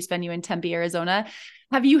championship race venue in Tempe, Arizona.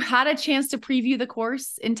 Have you had a chance to preview the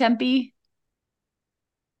course in Tempe?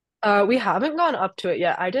 We haven't gone up to it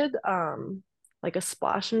yet. I did like a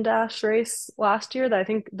splash and dash race last year that I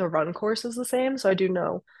think the run course is the same, so I do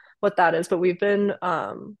know what that is. But we've been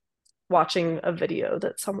watching a video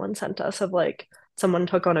that someone sent us of like someone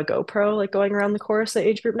took on a GoPro like going around the course at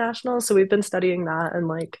age group nationals. So we've been studying that and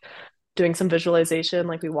like doing some visualization.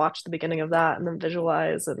 Like we watched the beginning of that and then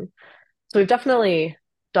visualize, and so we've definitely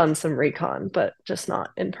done some recon, but just not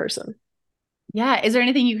in person. Yeah. Is there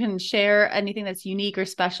anything you can share, anything that's unique or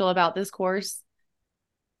special about this course?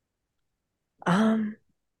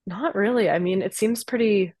 Not really. I mean, it seems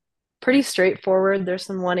pretty straightforward. There's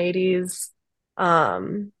some 180s,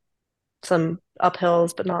 some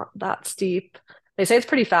uphills, but not that steep. They say it's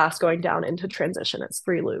pretty fast going down into transition. It's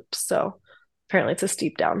 3 loops. So apparently it's a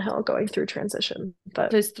steep downhill going through transition.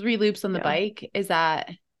 But there's 3 loops on the bike. Is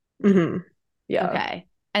that? Mm-hmm. Yeah. Okay.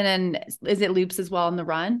 And then is it loops as well on the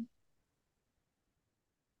run?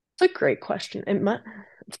 It's a great question.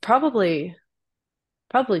 It's probably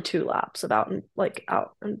 2 laps of out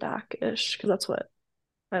and back ish, because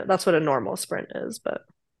that's what a normal sprint is, but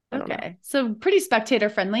okay. So pretty spectator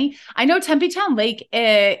friendly. I know Tempe Town Lake,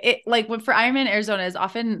 it like for Ironman Arizona is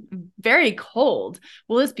often very cold.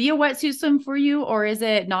 Will this be a wetsuit swim for you, or is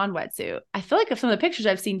it non-wetsuit? I feel like some of the pictures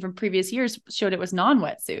I've seen from previous years showed it was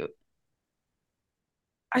non-wetsuit.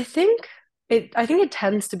 I think it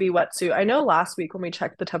tends to be wetsuit. I know last week when we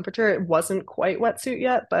checked the temperature, it wasn't quite wetsuit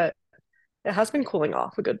yet, but it has been cooling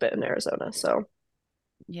off a good bit in Arizona. So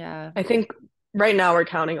Yeah. I think right now we're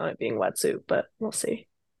counting on it being wetsuit, but we'll see.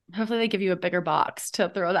 Hopefully they give you a bigger box to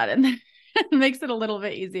throw that in there. It makes it a little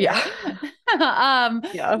bit easier. Yeah.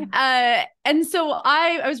 And so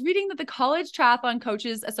I was reading that the College Triathlon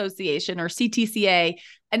Coaches Association, or CTCA,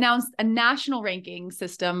 announced a national ranking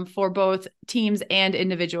system for both teams and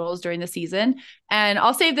individuals during the season. And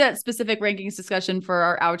I'll save that specific rankings discussion for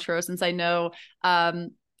our outro, since I know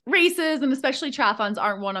races and especially triathlons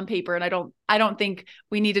aren't one on paper, and I don't think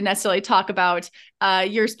we need to necessarily talk about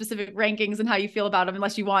your specific rankings and how you feel about them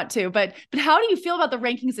unless you want to, but how do you feel about the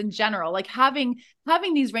rankings in general, like having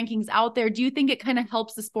these rankings out there? Do you think it kind of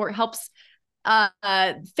helps the sport, helps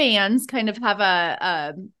fans kind of have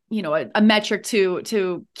a metric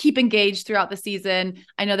to keep engaged throughout the season?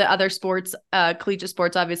 I know that other sports, collegiate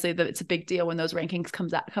sports, obviously that it's a big deal when those rankings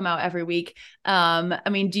come out every week. I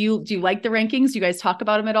mean, do you like the rankings? Do you guys talk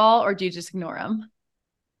about them at all, or do you just ignore them?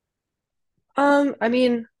 I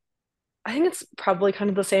mean, I think it's probably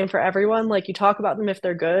kind of the same for everyone. Like, you talk about them if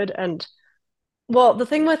they're good. And well, the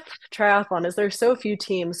thing with triathlon is there's so few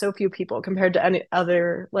teams, so few people compared to any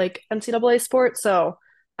other like NCAA sport. So,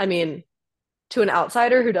 I mean, to an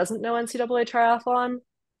outsider who doesn't know NCAA triathlon,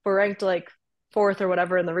 we're ranked like fourth or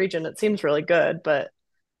whatever in the region. It seems really good, but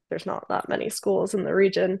there's not that many schools in the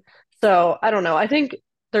region. So I don't know. I think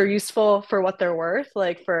they're useful for what they're worth,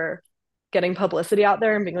 like for getting publicity out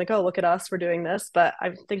there and being like, oh, look at us, we're doing this. But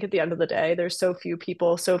I think at the end of the day, there's so few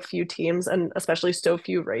people, so few teams, and especially so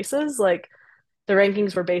few races. Like, the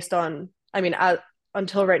rankings were based on, I mean,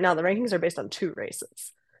 until right now, the rankings are based on 2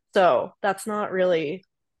 races. So that's not really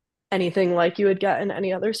anything like you would get in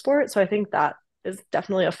any other sport. So I think that is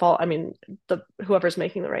definitely a fault. I mean, whoever's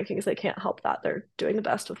making the rankings, they can't help that. They're doing the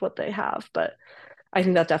best with what they have, but I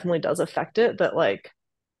think that definitely does affect it. But like,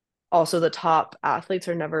 also the top athletes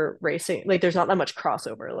are never racing. Like, there's not that much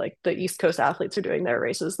crossover. Like, the East Coast athletes are doing their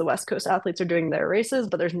races, the West Coast athletes are doing their races,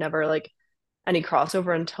 but there's never like any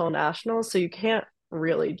crossover until nationals. So you can't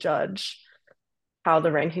really judge how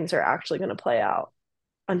the rankings are actually going to play out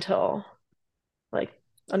until like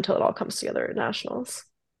until it all comes together at nationals.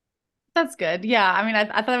 That's good. Yeah. I mean,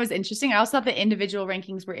 I thought it was interesting. I also thought the individual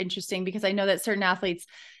rankings were interesting because I know that certain athletes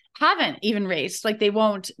haven't even raced. Like, they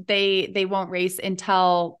won't race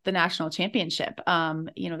until the national championship.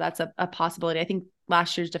 That's a possibility. I think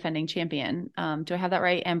last year's defending champion, do I have that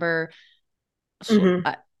right? Amber, Mm-hmm.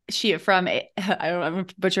 she from, I don't know,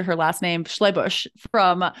 butcher her last name, Schlebusch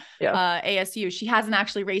from ASU. She hasn't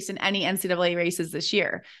actually raced in any NCAA races this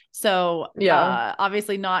year. So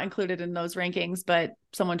obviously not included in those rankings, but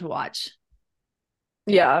someone to watch.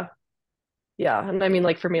 Yeah. Yeah. And I mean,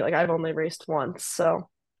 like, for me, like, I've only raced once, so,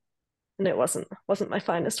 and it wasn't my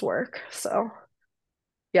finest work. So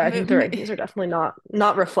yeah, I think the rankings are definitely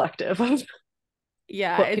not reflective of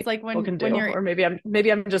it's like when you're, or maybe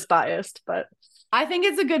I'm just biased, but I think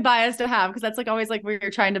it's a good bias to have, because that's like always like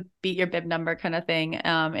we're trying to beat your bib number kind of thing in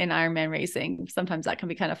Ironman racing. Sometimes that can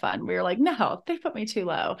be kind of fun. We were like, no, they put me too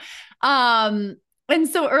low. And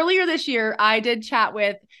so earlier this year, I did chat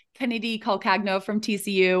with Kennedy Calcagno from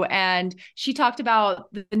TCU, and she talked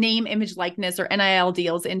about the name, image, likeness, or NIL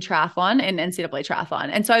deals in triathlon and NCAA triathlon.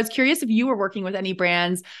 And so I was curious if you were working with any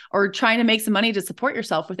brands or trying to make some money to support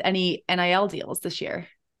yourself with any NIL deals this year.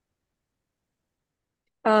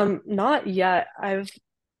 Not yet. I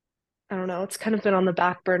don't know, it's kind of been on the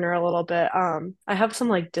back burner a little bit. I have some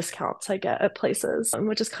like discounts I get at places,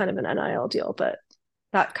 which is kind of an NIL deal, but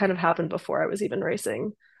that kind of happened before I was even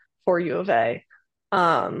racing for U of A.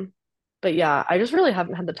 But yeah, I just really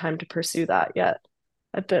haven't had the time to pursue that yet.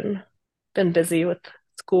 I've been busy with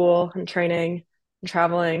school and training and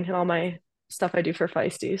traveling and all my stuff I do for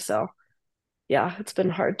Feisty. So yeah, it's been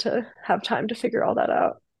hard to have time to figure all that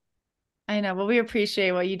out. I know. Well, we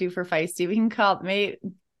appreciate what you do for Feisty. We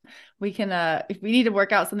can if we need to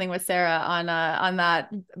work out something with Sarah on that,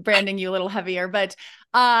 branding you a little heavier. But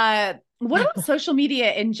what about social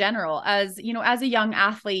media in general? As you know, as a young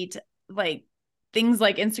athlete, like, things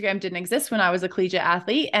like Instagram didn't exist when I was a collegiate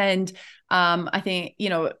athlete. And I think,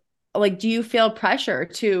 like, do you feel pressure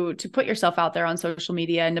to put yourself out there on social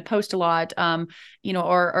media and to post a lot?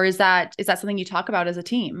 Or is that something you talk about as a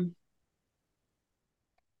team?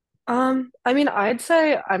 I mean, I'd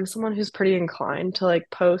say I'm someone who's pretty inclined to like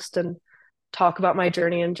post and talk about my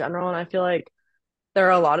journey in general. And I feel like there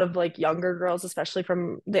are a lot of like younger girls, especially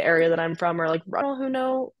from the area that I'm from, or like who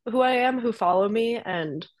know who I am, who follow me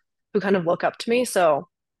and who kind of look up to me. So,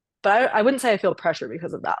 but I wouldn't say I feel pressure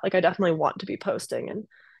because of that. Like, I definitely want to be posting and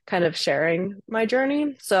kind of sharing my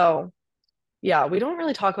journey. So yeah, we don't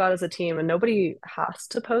really talk about it as a team, and nobody has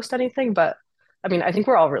to post anything, but I mean, I think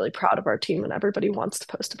we're all really proud of our team and everybody wants to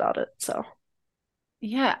post about it. So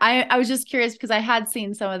Yeah, I was just curious because I had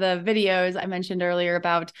seen some of the videos I mentioned earlier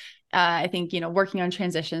about I think, working on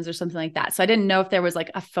transitions or something like that. So I didn't know if there was like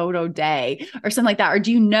a photo day or something like that. Or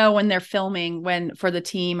do you know when they're filming when for the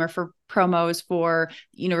team or for promos for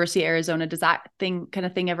University of Arizona? Does that kind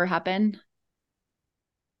of thing ever happen?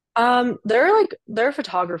 There are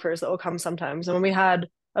photographers that will come sometimes. And when we had,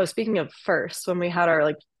 oh, speaking of first, when we had our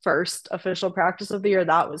like first official practice of the year,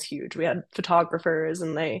 that was huge. We had photographers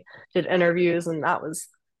and they did interviews and that was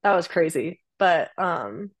crazy. But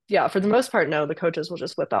yeah, for the most part, no, the coaches will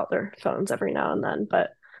just whip out their phones every now and then.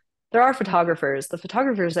 But there are photographers. The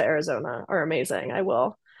photographers at Arizona are amazing. I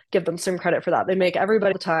will give them some credit for that. They make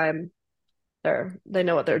everybody the time. They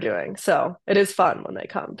know what they're doing. So it is fun when they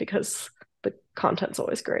come because the content's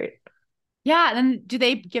always great. Yeah. And then do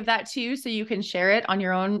they give that to you so you can share it on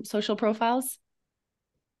your own social profiles?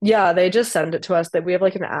 Yeah, they just send it to us that we have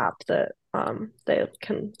like an app that they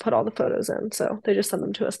can put all the photos in. So they just send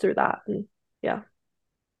them to us through that. And yeah.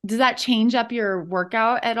 Does that change up your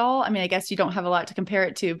workout at all? I mean, I guess you don't have a lot to compare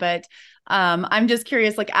it to, but I'm just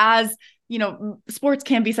curious, like as sports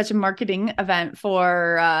can be such a marketing event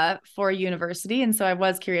for a university. And so I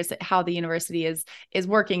was curious how the university is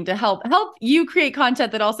working to help you create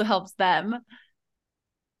content that also helps them.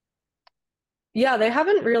 Yeah, they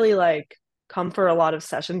haven't really like come for a lot of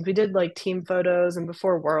sessions. We did like team photos and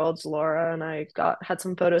before Worlds, Laura and I had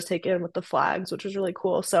some photos taken with the flags, which was really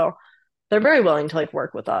cool. So they're very willing to like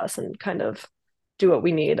work with us and kind of do what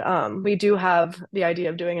we need. We do have the idea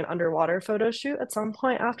of doing an underwater photo shoot at some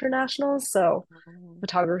point after nationals. So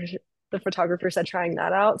photographer, the photographer said trying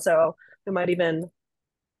that out. So we might even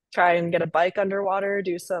try and get a bike underwater,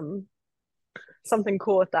 do something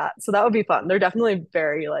cool with that. So that would be fun. They're definitely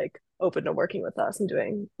very like open to working with us and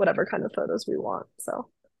doing whatever kind of photos we want. So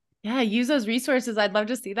Yeah, use those resources. I'd love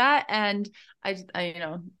to see that. And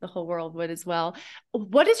the whole world would as well.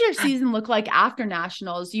 What does your season look like after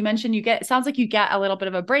nationals? You mentioned it sounds like you get a little bit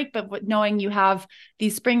of a break, but knowing you have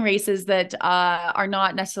these spring races that are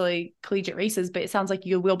not necessarily collegiate races, but it sounds like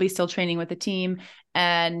you will be still training with the team.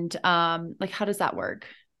 And like, how does that work?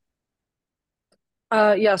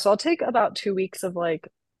 yeah, so I'll take about 2 weeks of like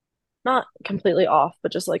not completely off,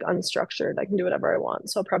 but just like unstructured. I can do whatever I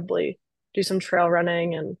want. So I'll probably do some trail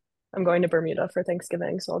running and I'm going to Bermuda for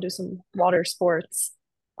Thanksgiving. So I'll do some water sports.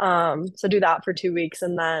 So do that for 2 weeks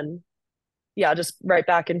and then yeah, just right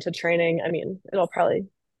back into training. I mean, we'll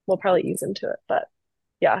probably ease into it, but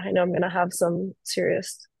yeah, I know I'm gonna have some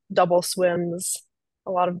serious double swims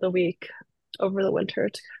a lot of the week over the winter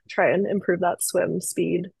to try and improve that swim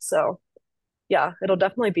speed. So yeah, it'll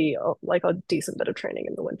definitely be like a decent bit of training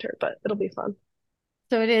in the winter, but it'll be fun.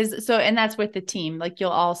 So it is. So, and that's with the team, like you'll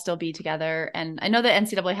all still be together. And I know that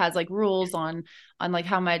NCAA has like rules on like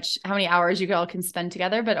how many hours you all can spend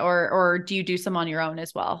together, but, or do you do some on your own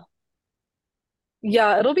as well?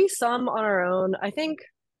 Yeah, it'll be some on our own. I think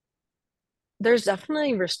there's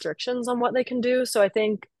definitely restrictions on what they can do. So I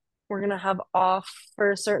think we're gonna have off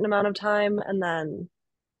for a certain amount of time and then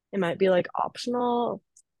it might be like optional.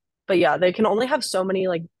 But yeah, they can only have so many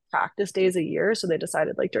like practice days a year. So they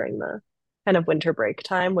decided like during the kind of winter break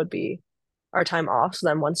time would be our time off. So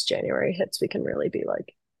then once January hits, we can really be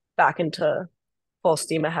like back into full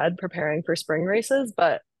steam ahead preparing for spring races.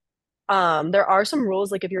 But there are some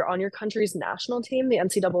rules, like if you're on your country's national team, the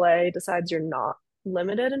NCAA decides you're not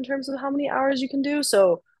limited in terms of how many hours you can do.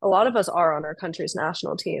 So a lot of us are on our country's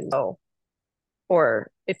national team, so or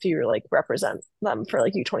if you like represent them for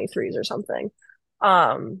like U23s or something.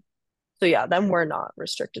 Um, so yeah, then we're not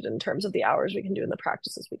restricted in terms of the hours we can do and the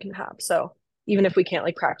practices we can have. So even if we can't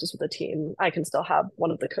like practice with a team, I can still have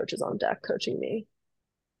one of the coaches on deck coaching me.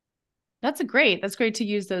 That's great to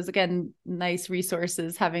use those again, nice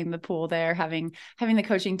resources, having the pool there, having the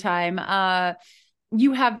coaching time.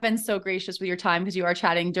 You have been so gracious with your time because you are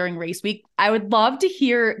chatting during race week. I would love to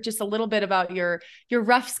hear just a little bit about your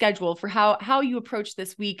rough schedule for how you approach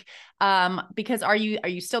this week. Because are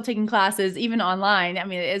you still taking classes even online? I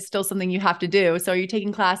mean, it is still something you have to do. So are you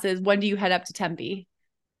taking classes? When do you head up to Tempe?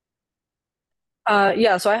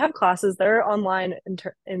 Yeah, so I have classes. They're online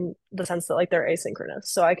in the sense that like they're asynchronous.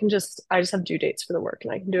 So I just have due dates for the work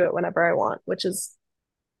and I can do it whenever I want, which is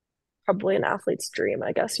probably an athlete's dream,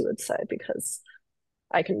 I guess you would say, because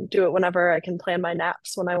I can do it whenever. I can plan my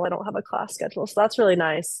naps when I don't have a class schedule. So that's really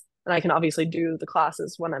nice. And I can obviously do the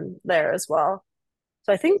classes when I'm there as well.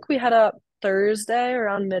 So I think we had a Thursday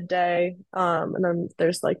around midday. And then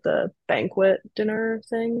there's like the banquet dinner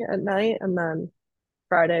thing at night. And then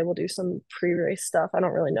Friday we'll do some pre-race stuff. I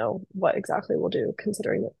don't really know what exactly we'll do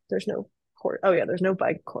considering that there's no course. Oh yeah, there's no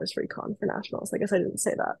bike course recon for nationals. I guess I didn't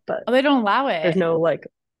say that, but Oh, they don't allow there's it. no like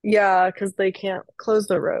Yeah, because they can't close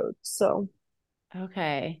the roads. So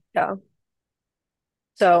Okay. yeah.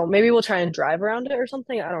 So maybe we'll try and drive around it or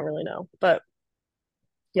something. I don't really know. But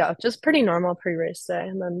yeah, just pretty normal pre-race day.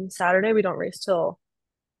 And then Saturday we don't race till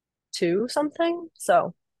 2 something.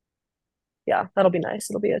 So yeah, that'll be nice.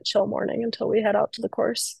 It'll be a chill morning until we head out to the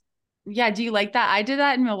course. Yeah, do you like that? I did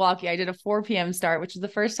that in Milwaukee. I did a 4 p.m. start, which is the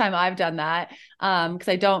first time I've done that. Because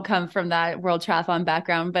I don't come from that world triathlon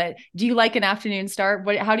background. But do you like an afternoon start?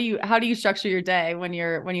 How do you structure your day when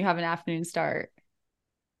you have an afternoon start?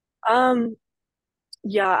 Um,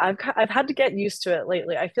 yeah, I've had to get used to it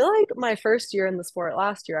lately. I feel like my first year in the sport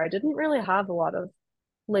last year, I didn't really have a lot of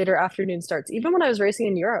later afternoon starts. Even when I was racing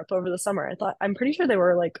in Europe over the summer, I'm pretty sure they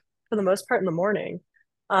were like for the most part in the morning.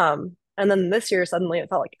 And then this year suddenly it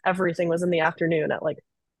felt like everything was in the afternoon at like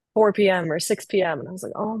 4 p.m. or 6 p.m. And I was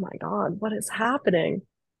like, oh my God, what is happening?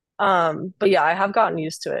 But yeah, I have gotten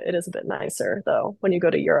used to it. It is a bit nicer though when you go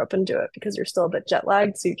to Europe and do it because you're still a bit jet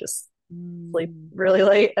lagged, so you just sleep Mm. really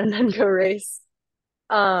late and then go race.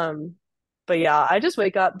 Um, but yeah, I just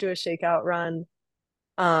wake up, do a shakeout run,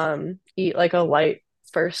 eat like a light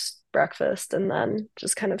first breakfast, and then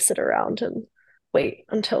just kind of sit around and wait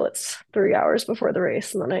until it's 3 hours before the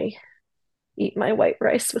race, and then I eat my white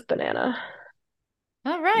rice with banana,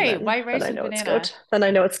 All and right, then white rice with banana. then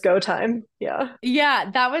I know it's go time. Yeah.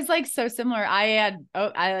 Yeah, that was like so similar. I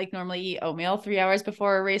like normally eat oatmeal 3 hours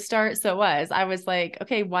before a race start. So I was like,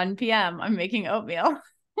 okay, 1 p.m. I'm making oatmeal.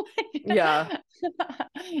 Yeah.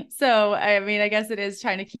 So, I mean, I guess it is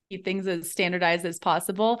trying to keep things as standardized as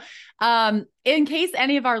possible. In case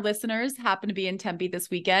any of our listeners happen to be in Tempe this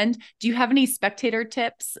weekend, do you have any spectator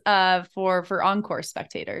tips for on-course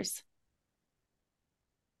spectators?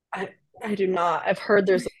 I I do not. I've heard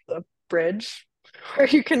there's a bridge where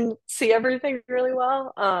you can see everything really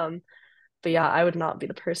well. But yeah, I would not be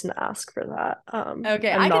the person to ask for that.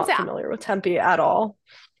 Okay, I'm I can say not familiar with Tempe at all.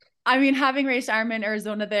 I mean, having raced Ironman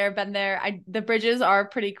Arizona there, been there, the bridges are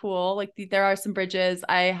pretty cool. Like there are some bridges.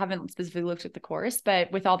 I haven't specifically looked at the course,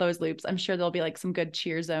 but with all those loops, I'm sure there'll be like some good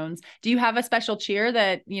cheer zones. Do you have a special cheer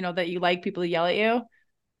that you like people to yell at you?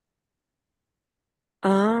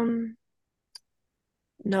 Um,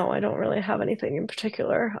 no, I don't really have anything in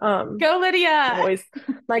particular. Go I'm Lydia! always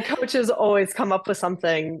my coaches always come up with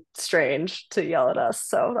something strange to yell at us,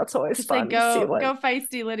 so that's always Just say fun to see what. go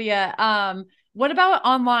feisty Lydia. What about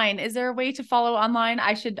online? Is there a way to follow online?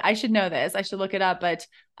 I should know this. I should look it up. But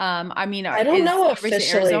I mean, I don't is know racing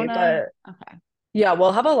officially, Arizona? but Okay. yeah,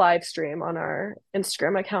 we'll have a live stream on our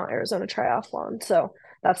Instagram account, Arizona Triathlon. So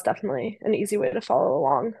that's definitely an easy way to follow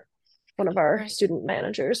along. One of our Right. student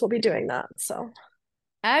managers will be doing that. So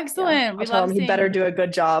yeah, Excellent. I'll We tell love him he'd better seeing. do a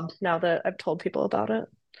good job now that I've told people about it.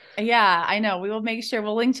 Yeah, I know. We will make sure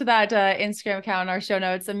we'll link to that Instagram account in our show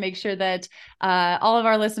notes and make sure that all of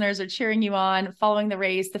our listeners are cheering you on, following the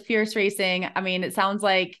race, the fierce racing. I mean, it sounds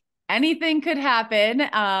like anything could happen.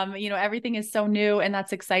 Everything is so new and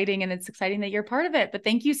that's exciting, and it's exciting that you're part of it. But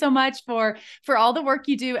thank you so much for all the work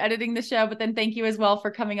you do editing the show. But then thank you as well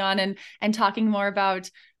for coming on and talking more about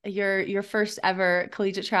your first ever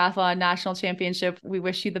collegiate triathlon national championship. We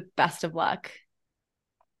wish you the best of luck.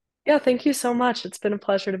 Yeah, thank you so much. It's been a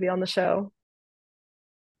pleasure to be on the show.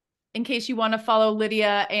 In case you want to follow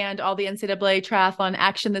Lydia and all the NCAA triathlon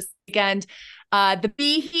action this weekend, the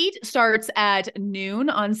B heat starts at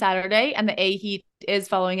noon on Saturday, and the A heat is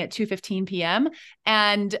following at 2:15 p.m.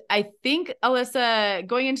 And I think, Alyssa,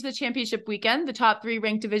 going into the championship weekend, the top 3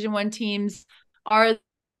 ranked Division I teams are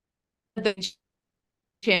the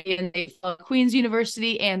champion. They follow Queen's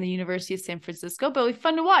University and the University of San Francisco. But it'll be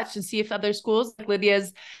fun to watch and see if other schools like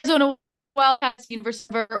Lydia's Arizona Wildcats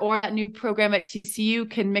University or that new program at TCU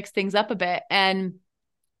can mix things up a bit. And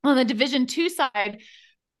on the Division II side,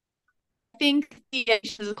 I think the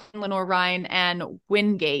is Lenore Ryan and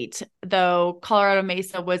Wingate, though Colorado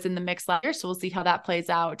Mesa was in the mix last year, so we'll see how that plays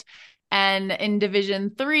out. And in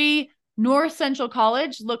Division III, North Central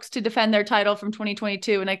College looks to defend their title from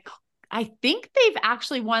 2022, and I think they've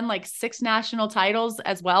actually won like 6 national titles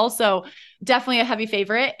as well. So definitely a heavy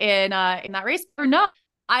favorite in that race. Or not.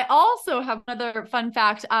 I also have another fun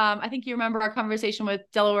fact. I think you remember our conversation with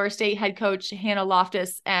Delaware State head coach Hannah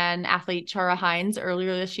Loftus and athlete Chara Hines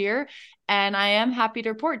earlier this year. And I am happy to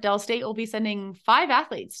report Del State will be sending 5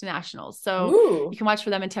 athletes to nationals. So Ooh. you can watch for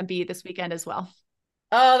them in Tempe this weekend as well.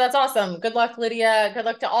 Oh, that's awesome. Good luck, Lydia. Good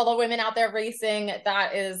luck to all the women out there racing.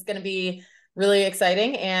 That is going to be really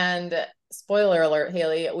exciting. And spoiler alert,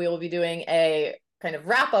 Haley, we will be doing a kind of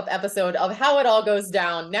wrap-up episode of how it all goes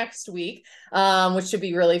down next week, which should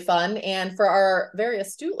be really fun. And for our very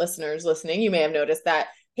astute listeners listening, you may have noticed that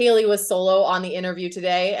Haley was solo on the interview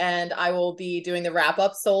today, and I will be doing the wrap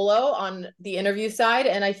up solo on the interview side.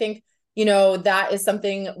 And I think, that is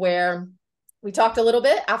something where we talked a little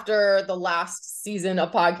bit after the last season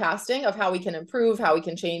of podcasting of how we can improve, how we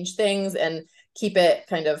can change things and keep it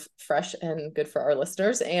kind of fresh and good for our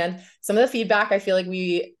listeners. And some of the feedback I feel like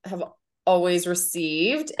we have always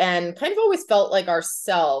received and kind of always felt like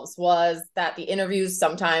ourselves was that the interviews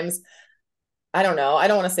sometimes, I don't know, I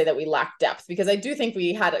don't want to say that we lack depth, because I do think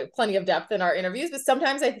we had plenty of depth in our interviews, but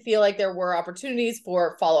sometimes I feel like there were opportunities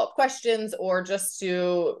for follow-up questions or just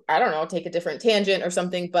to, I don't know, take a different tangent or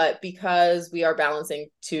something. But because we are balancing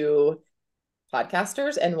two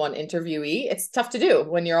podcasters and one interviewee, it's tough to do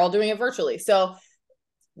when you're all doing it virtually. So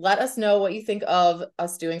let us know what you think of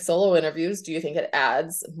us doing solo interviews. Do you think it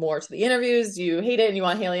adds more to the interviews? Do you hate it and you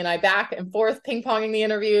want Haley and I back and forth ping-ponging the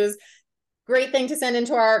interviews? Great thing to send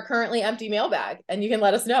into our currently empty mailbag, and you can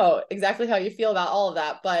let us know exactly how you feel about all of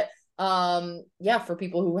that. But for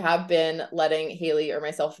people who have been letting Haley or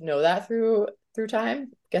myself know that through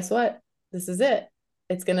time, guess what? This is it.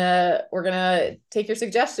 We're gonna take your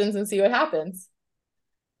suggestions and see what happens.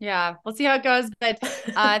 Yeah, we'll see how it goes. But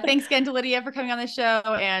thanks again to Lydia for coming on the show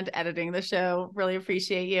and editing the show. Really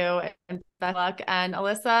appreciate you, and best luck. And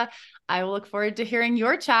Alyssa, I will look forward to hearing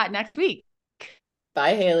your chat next week.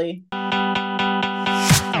 Bye, Haley.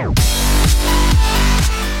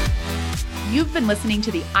 You've been listening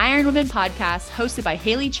to the IronWomen podcast hosted by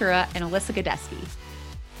Haley Chura and Alyssa Godesky.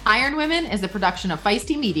 IronWomen is a production of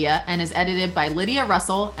Feisty Media and is edited by Lydia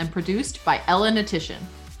Russell and produced by Ella Natishan.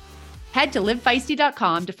 Head to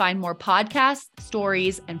livefeisty.com to find more podcasts,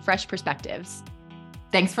 stories, and fresh perspectives.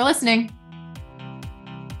 Thanks for listening.